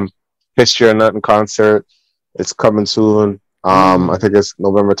asktheven@gmail.com. History or Nothing concert. It's coming soon. I think it's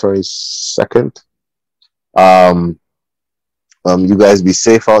November 22nd. You guys be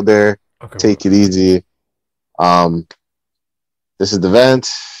safe out there. Okay, take it easy. This is the vent,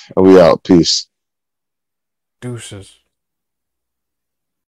 and we out. Peace. Deuces.